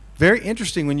благодарны. Very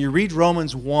interesting when you read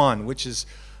Romans 1, which is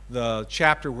the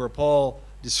chapter where Paul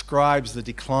describes the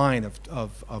decline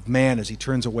of man as he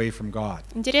turns away from God.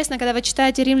 Интересно, когда вы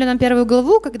читаете Римлянам 1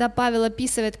 главу, когда Павел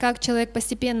описывает, как человек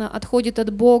постепенно отходит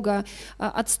от Бога,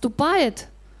 отступает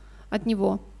от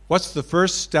Него. What's the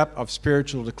first step of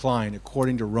spiritual decline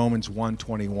according to Romans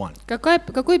 1:21?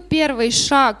 Какой первый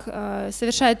шаг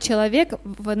совершает человек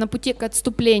на пути к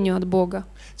отступлению от Бога?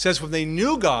 It says when they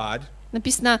knew God,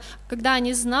 написано, когда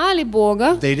они знали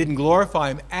Бога, they didn't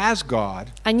glorify him as God,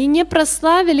 они не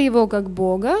прославили Его как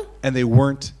Бога, and they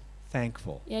weren't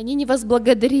thankful. И они не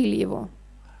возблагодарили Его.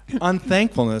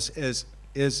 Unthankfulness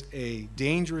is a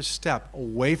dangerous step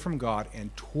away from God and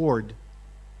toward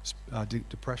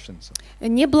depression.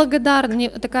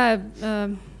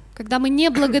 Когда мы не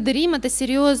благодарим, это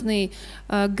серьезный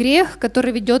грех,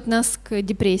 который ведет нас к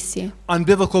депрессии.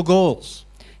 Unbiblical goals.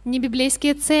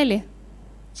 Небиблейские цели.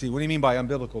 See, what do you mean by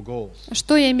unbiblical goals?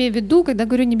 Что я имею в виду, когда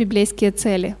говорю небиблейские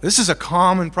цели? This is a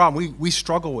common problem we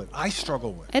struggle with. I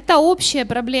struggle with. Это общая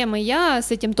проблема. Я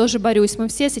с этим тоже борюсь. Мы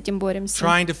все с этим боремся.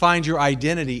 Trying to find your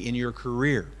identity in your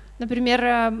career.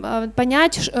 Например,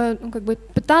 понять, как бы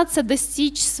пытаться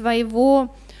достичь своей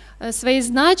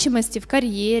значимости в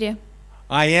карьере.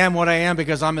 I am what I am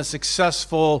because I'm a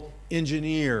successful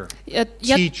engineer,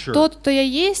 teacher. Я тот, кто я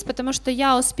есть, потому что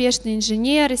я успешный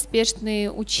инженер, успешный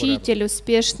учитель,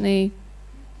 успешный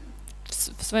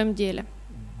в своем деле.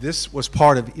 This was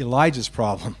part of Elijah's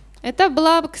problem. Это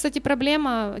была, кстати,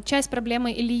 часть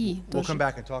проблемы Илии. We'll come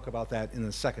back and talk about that in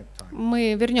the second time.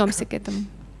 Мы вернемся к этому.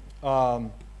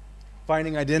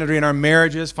 Finding identity in our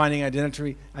marriages, finding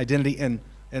identity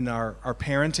in our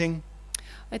parenting.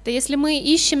 Это если мы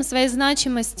ищем своей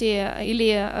значимости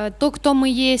или то, кто мы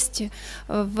есть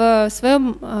в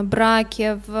своем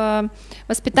браке, в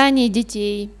воспитании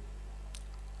детей.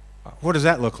 What does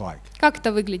that look like? Как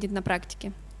это выглядит на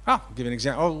практике? I'll give an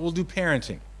example. We'll do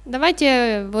parenting.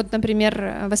 Давайте, вот,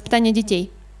 например, воспитание детей.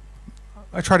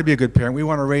 I try to be a good parent. We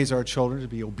want to raise our children to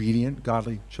be obedient,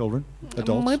 godly children,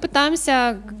 adults. Мы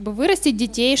пытаемся как бы вырастить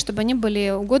детей, чтобы они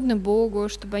были угодны Богу,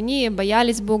 чтобы они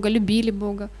боялись Бога, любили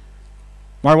Бога.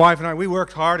 My wife and I, we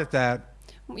worked hard at that.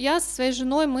 Я со своей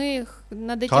женой, мы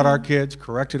над Taught our этим, kids,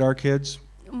 corrected our kids.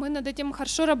 мы над этим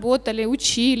хорошо работали,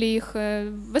 учили их,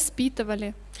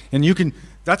 воспитывали. And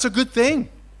that's a good thing.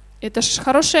 Это ж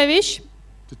хорошая вещь.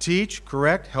 To teach,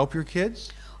 correct, help your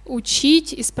kids.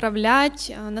 Учить,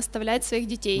 исправлять, наставлять своих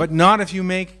детей. But not if you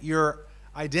make your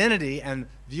identity and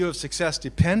view of success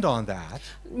depend on that.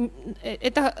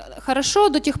 Это хорошо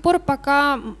до тех пор,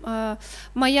 пока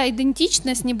моя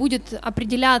идентичность не будет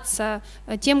определяться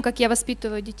тем, как я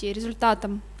воспитываю детей,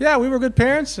 результатом. Yeah, we were good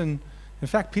parents, and in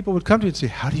fact, people would come to you and say,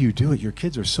 "How do you do it? Your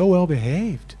kids are so well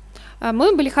behaved."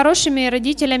 Мы были хорошими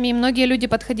родителями, и многие люди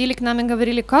подходили к нам и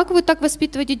говорили: как вы так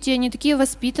воспитываете детей, они такие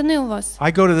воспитанные у вас.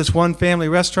 I go to this one family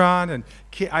restaurant, and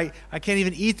I can't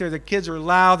even eat there. The kids are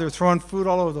loud. They're throwing food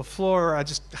all over the floor.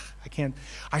 I can't.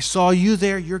 I saw you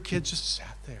there. Your kids just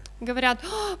sat there. Говорят: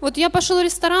 вот я пошел в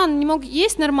ресторан, не мог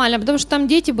есть нормально, потому что там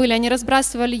дети были, они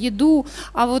разбрасывали еду,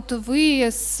 а вот вы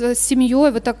с семьей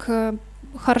вы так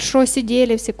хорошо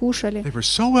сидели, все кушали. They were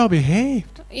so well behaved.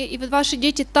 И вот ваши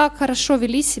дети так хорошо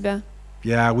вели себя.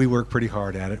 Yeah, we worked pretty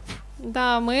hard at it.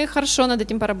 Да, мы хорошо над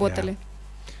этим поработали.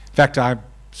 In fact, I'm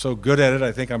so good at it,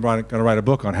 I think I'm going to write a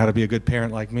book on how to be a good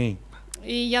parent like me.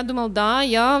 И я думал, да,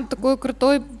 я такой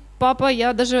крутой папа,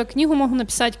 я даже книгу могу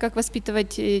написать, как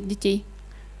воспитывать детей.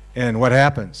 And what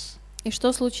happens? И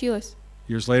что случилось?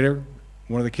 Years later,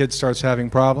 one of the kids starts having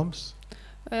problems.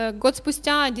 Год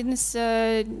спустя один из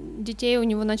детей, у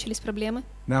него начались проблемы.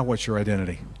 Now what's your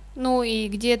identity? Ну и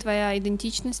где твоя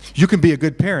идентичность? You can be a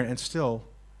good parent and still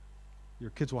your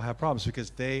kids will have problems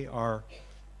because they are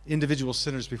individual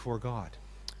sinners before God.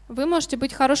 Вы можете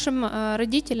быть хорошим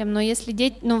родителем, но если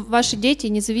ваши дети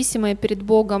независимые перед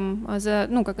Богом,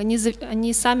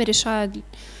 они сами решают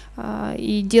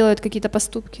и делают какие-то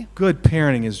поступки. Good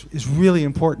parenting is really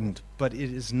important, but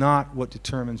it is not what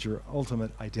determines your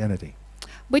ultimate identity.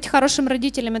 Быть хорошим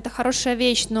родителем — это хорошая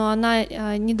вещь, но она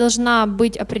не должна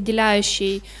быть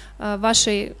определяющей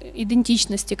вашей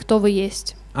идентичности, кто вы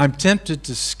есть. I'm tempted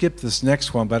to skip this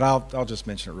next one, but I'll just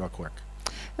mention it real quick.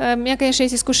 У меня, конечно,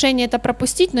 есть искушение это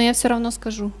пропустить, но я все равно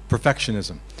скажу.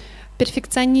 Perfectionism.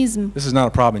 Перфекционизм. This is not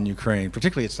a problem in Ukraine.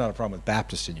 Particularly, it's not a problem with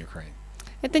Baptists in Ukraine.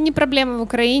 Это не проблема в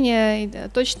Украине,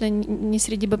 точно не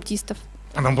среди баптистов.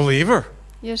 I'm a believer.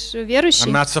 Я же верующий.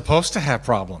 I'm not supposed to have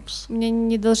problems. У меня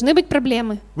не должны быть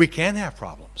проблемы. We can have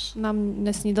problems. У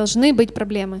нас не должны быть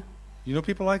проблемы. You know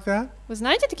people like that? Вы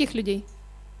знаете таких людей?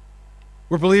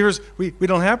 We're believers. We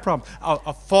don't have problems.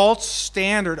 A false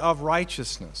standard of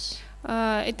righteousness.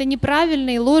 Это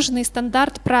неправильный, ложный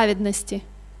стандарт праведности.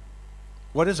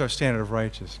 What is our standard of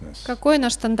righteousness? Какой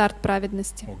наш стандарт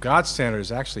праведности? Well, God's standard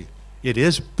is actually, it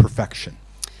is perfection.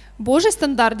 Божий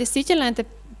стандарт действительно это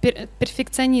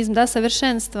перфекционизм, да,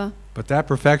 совершенство. But that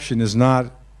perfection is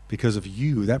not because of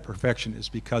you. That perfection is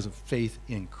because of faith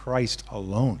in Christ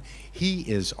alone. He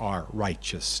is our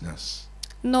righteousness.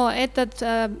 Но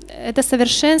это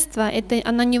совершенство,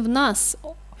 оно не в нас,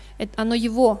 оно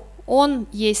Его. Он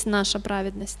есть наша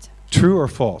праведность. True or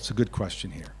false? A good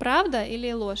question here. Правда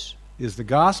или ложь? Is the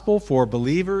gospel for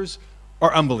believers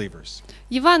or unbelievers?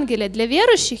 Евангелие для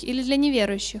верующих или для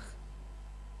неверующих?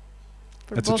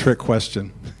 That's a trick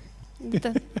question.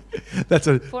 That's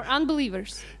for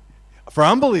unbelievers. For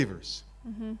unbelievers.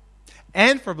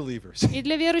 And for believers. И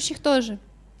для верующих тоже.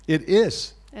 It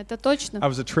is. Это точно. That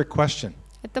was a trick question.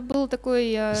 Это был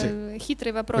такой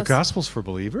хитрый вопрос. The gospel's for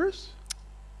believers?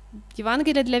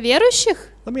 Евангелие для верующих?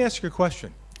 Let me ask you a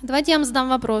question. Давайте я вам задам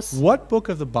вопрос. What book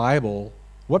of the Bible,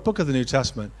 what book of the New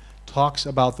Testament talks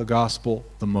about the gospel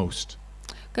the most?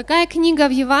 Какая книга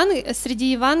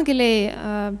среди Евангелий,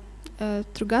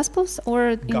 True Gospels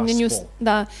or in the New?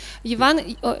 Да,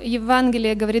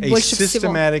 Евангелие говорит больше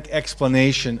всего. A systematic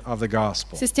explanation of the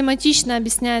gospel. Систематично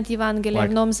объясняет Евангелие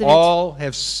в Новом Завете.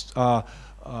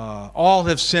 All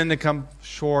have sinned and come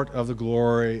short of the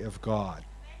glory of God.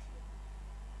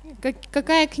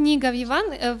 Какая книга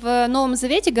в Новом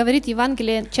Завете говорит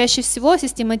Евангелие чаще всего,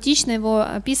 систематично его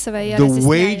описывая и разъясняя? The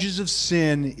wages of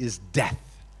sin is death.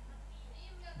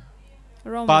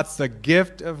 But the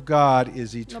gift of God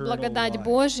is eternal life. Но благодать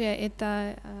Божья —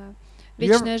 это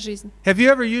вечная жизнь. Have you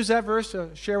ever used that verse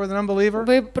to share with an unbeliever?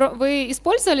 Вы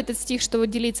использовали этот стих, чтобы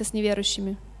делиться с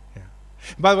неверующими?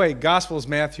 By the way, Gospel is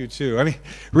Matthew too. I mean,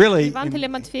 really, Евангелие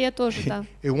Матфея тоже, да.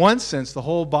 In one sense, the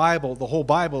whole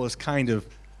Bible is kind of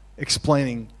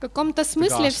explaining. В каком-то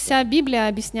смысле вся Библия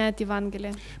объясняет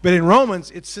Евангелие. But in Romans,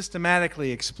 it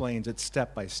systematically explains it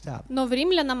step by step. Но в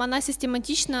Римлянам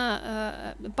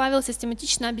Павел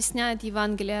систематично объясняет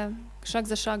Евангелие шаг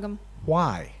за шагом.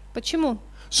 Why? Почему?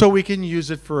 So we can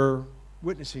use it for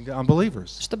witnessing to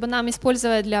unbelievers. Чтобы нам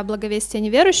использовать для благовестия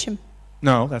неверующим?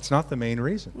 No, that's not the main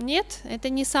reason. Нет, это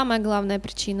не самая главная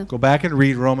причина. Go back and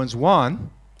read Romans 1.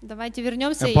 Давайте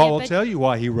вернемся and Paul will tell you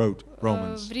why he wrote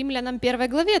Romans. В Римлянам 1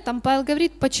 главе там Павел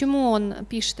говорит, почему он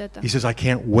пишет это. He says, I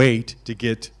can't wait to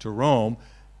get to Rome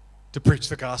to preach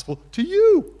the gospel to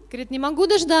you. Говорит, не могу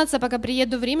дождаться, пока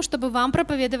приеду в Рим, чтобы вам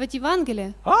проповедовать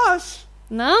Евангелие. Us?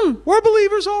 Нам? We're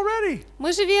believers already.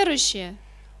 Мы же верующие.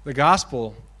 The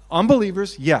gospel,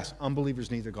 unbelievers, yes,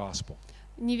 unbelievers need the gospel.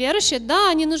 Неверующие, да,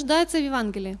 они нуждаются в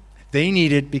Евангелии. They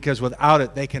need it because without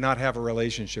it they cannot have a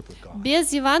relationship with God.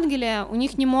 Без Евангелия у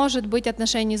них не может быть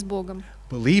отношений с Богом.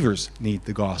 Believers need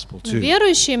the gospel too.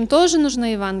 Верующим тоже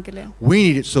нужно Евангелие. We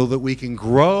need it so that we can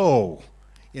grow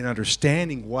in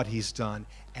understanding what He's done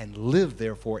and live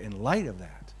therefore in light of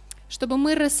that. Чтобы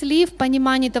мы росли в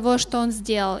понимании того, что Он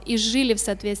сделал, и жили в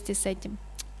соответствии с этим.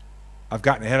 I've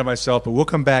gotten ahead of myself, but we'll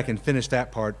come back and finish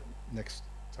that part next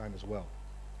time as well.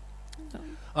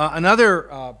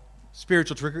 Another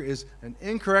spiritual trigger is an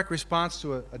incorrect response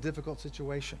to a difficult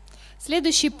situation.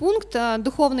 Следующий пункт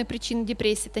духовной причины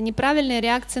депрессии — это неправильная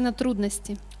реакция на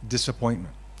трудности.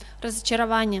 Disappointment.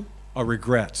 Разочарование. A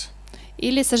regret.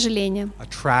 Или сожаление. A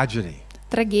tragedy.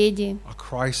 Трагедии. A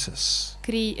crisis.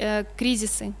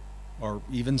 Кризисы. Or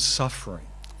even suffering.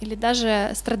 Или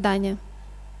даже страдания.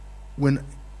 When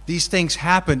these things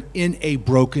happen in a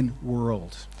broken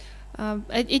world.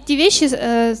 Эти вещи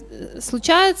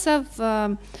случаются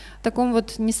в таком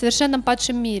вот несовершенном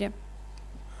падшем мире.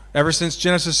 Ever since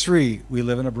Genesis 3, we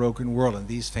live in a broken world, and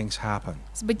these things happen.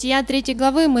 С Бытия 3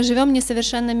 главы мы живем в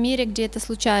несовершенном мире, где это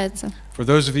случается. For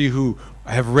those of you who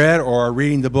have read or are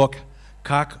reading the book,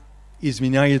 «Как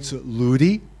изменяются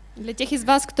люди», для тех из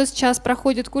вас, кто сейчас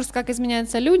проходит курс «Как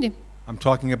изменяются люди», I'm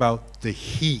talking about the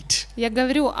heat. Я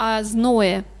говорю о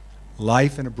зное.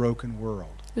 Life in a broken world.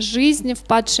 Жизнь в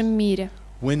падшем мире.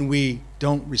 When we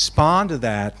don't respond to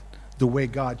that the way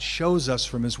God shows us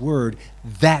from His Word,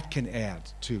 that can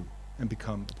add to and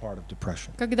become a part of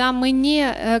depression. Когда мы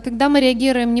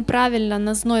реагируем неправильно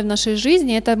на зной в нашей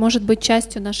жизни, это может быть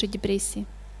частью нашей депрессии.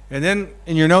 And then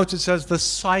in your notes it says the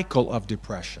cycle of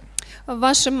depression. В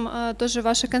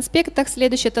ваших конспектах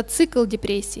следующий — это цикл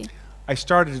депрессии. I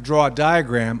started to draw a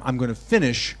diagram. I'm going to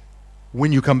finish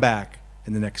when you come back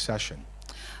in the next session.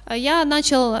 Я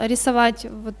начал рисовать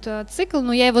цикл,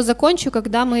 но я его закончу,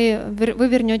 когда вы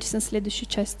вернетесь на следующую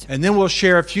часть. And then we'll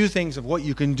share a few things of what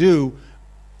you can do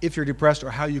if you're depressed or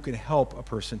how you can help a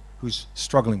person who's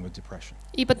struggling with depression.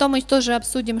 И потом мы тоже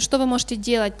обсудим, что вы можете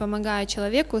делать, помогая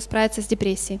человеку справиться с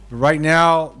депрессией. Right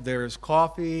now there's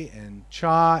coffee,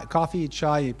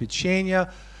 chai, и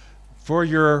печенье for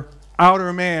your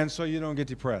outer man, so you don't get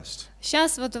depressed.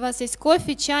 Сейчас у вас есть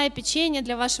кофе, чай, печенье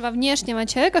для вашего внешнего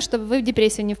человека, чтобы вы в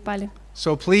депрессию не впали.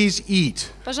 So please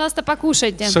eat. Пожалуйста,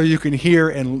 покушайте. So you can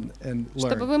hear and learn.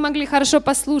 Чтобы вы могли хорошо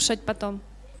послушать потом.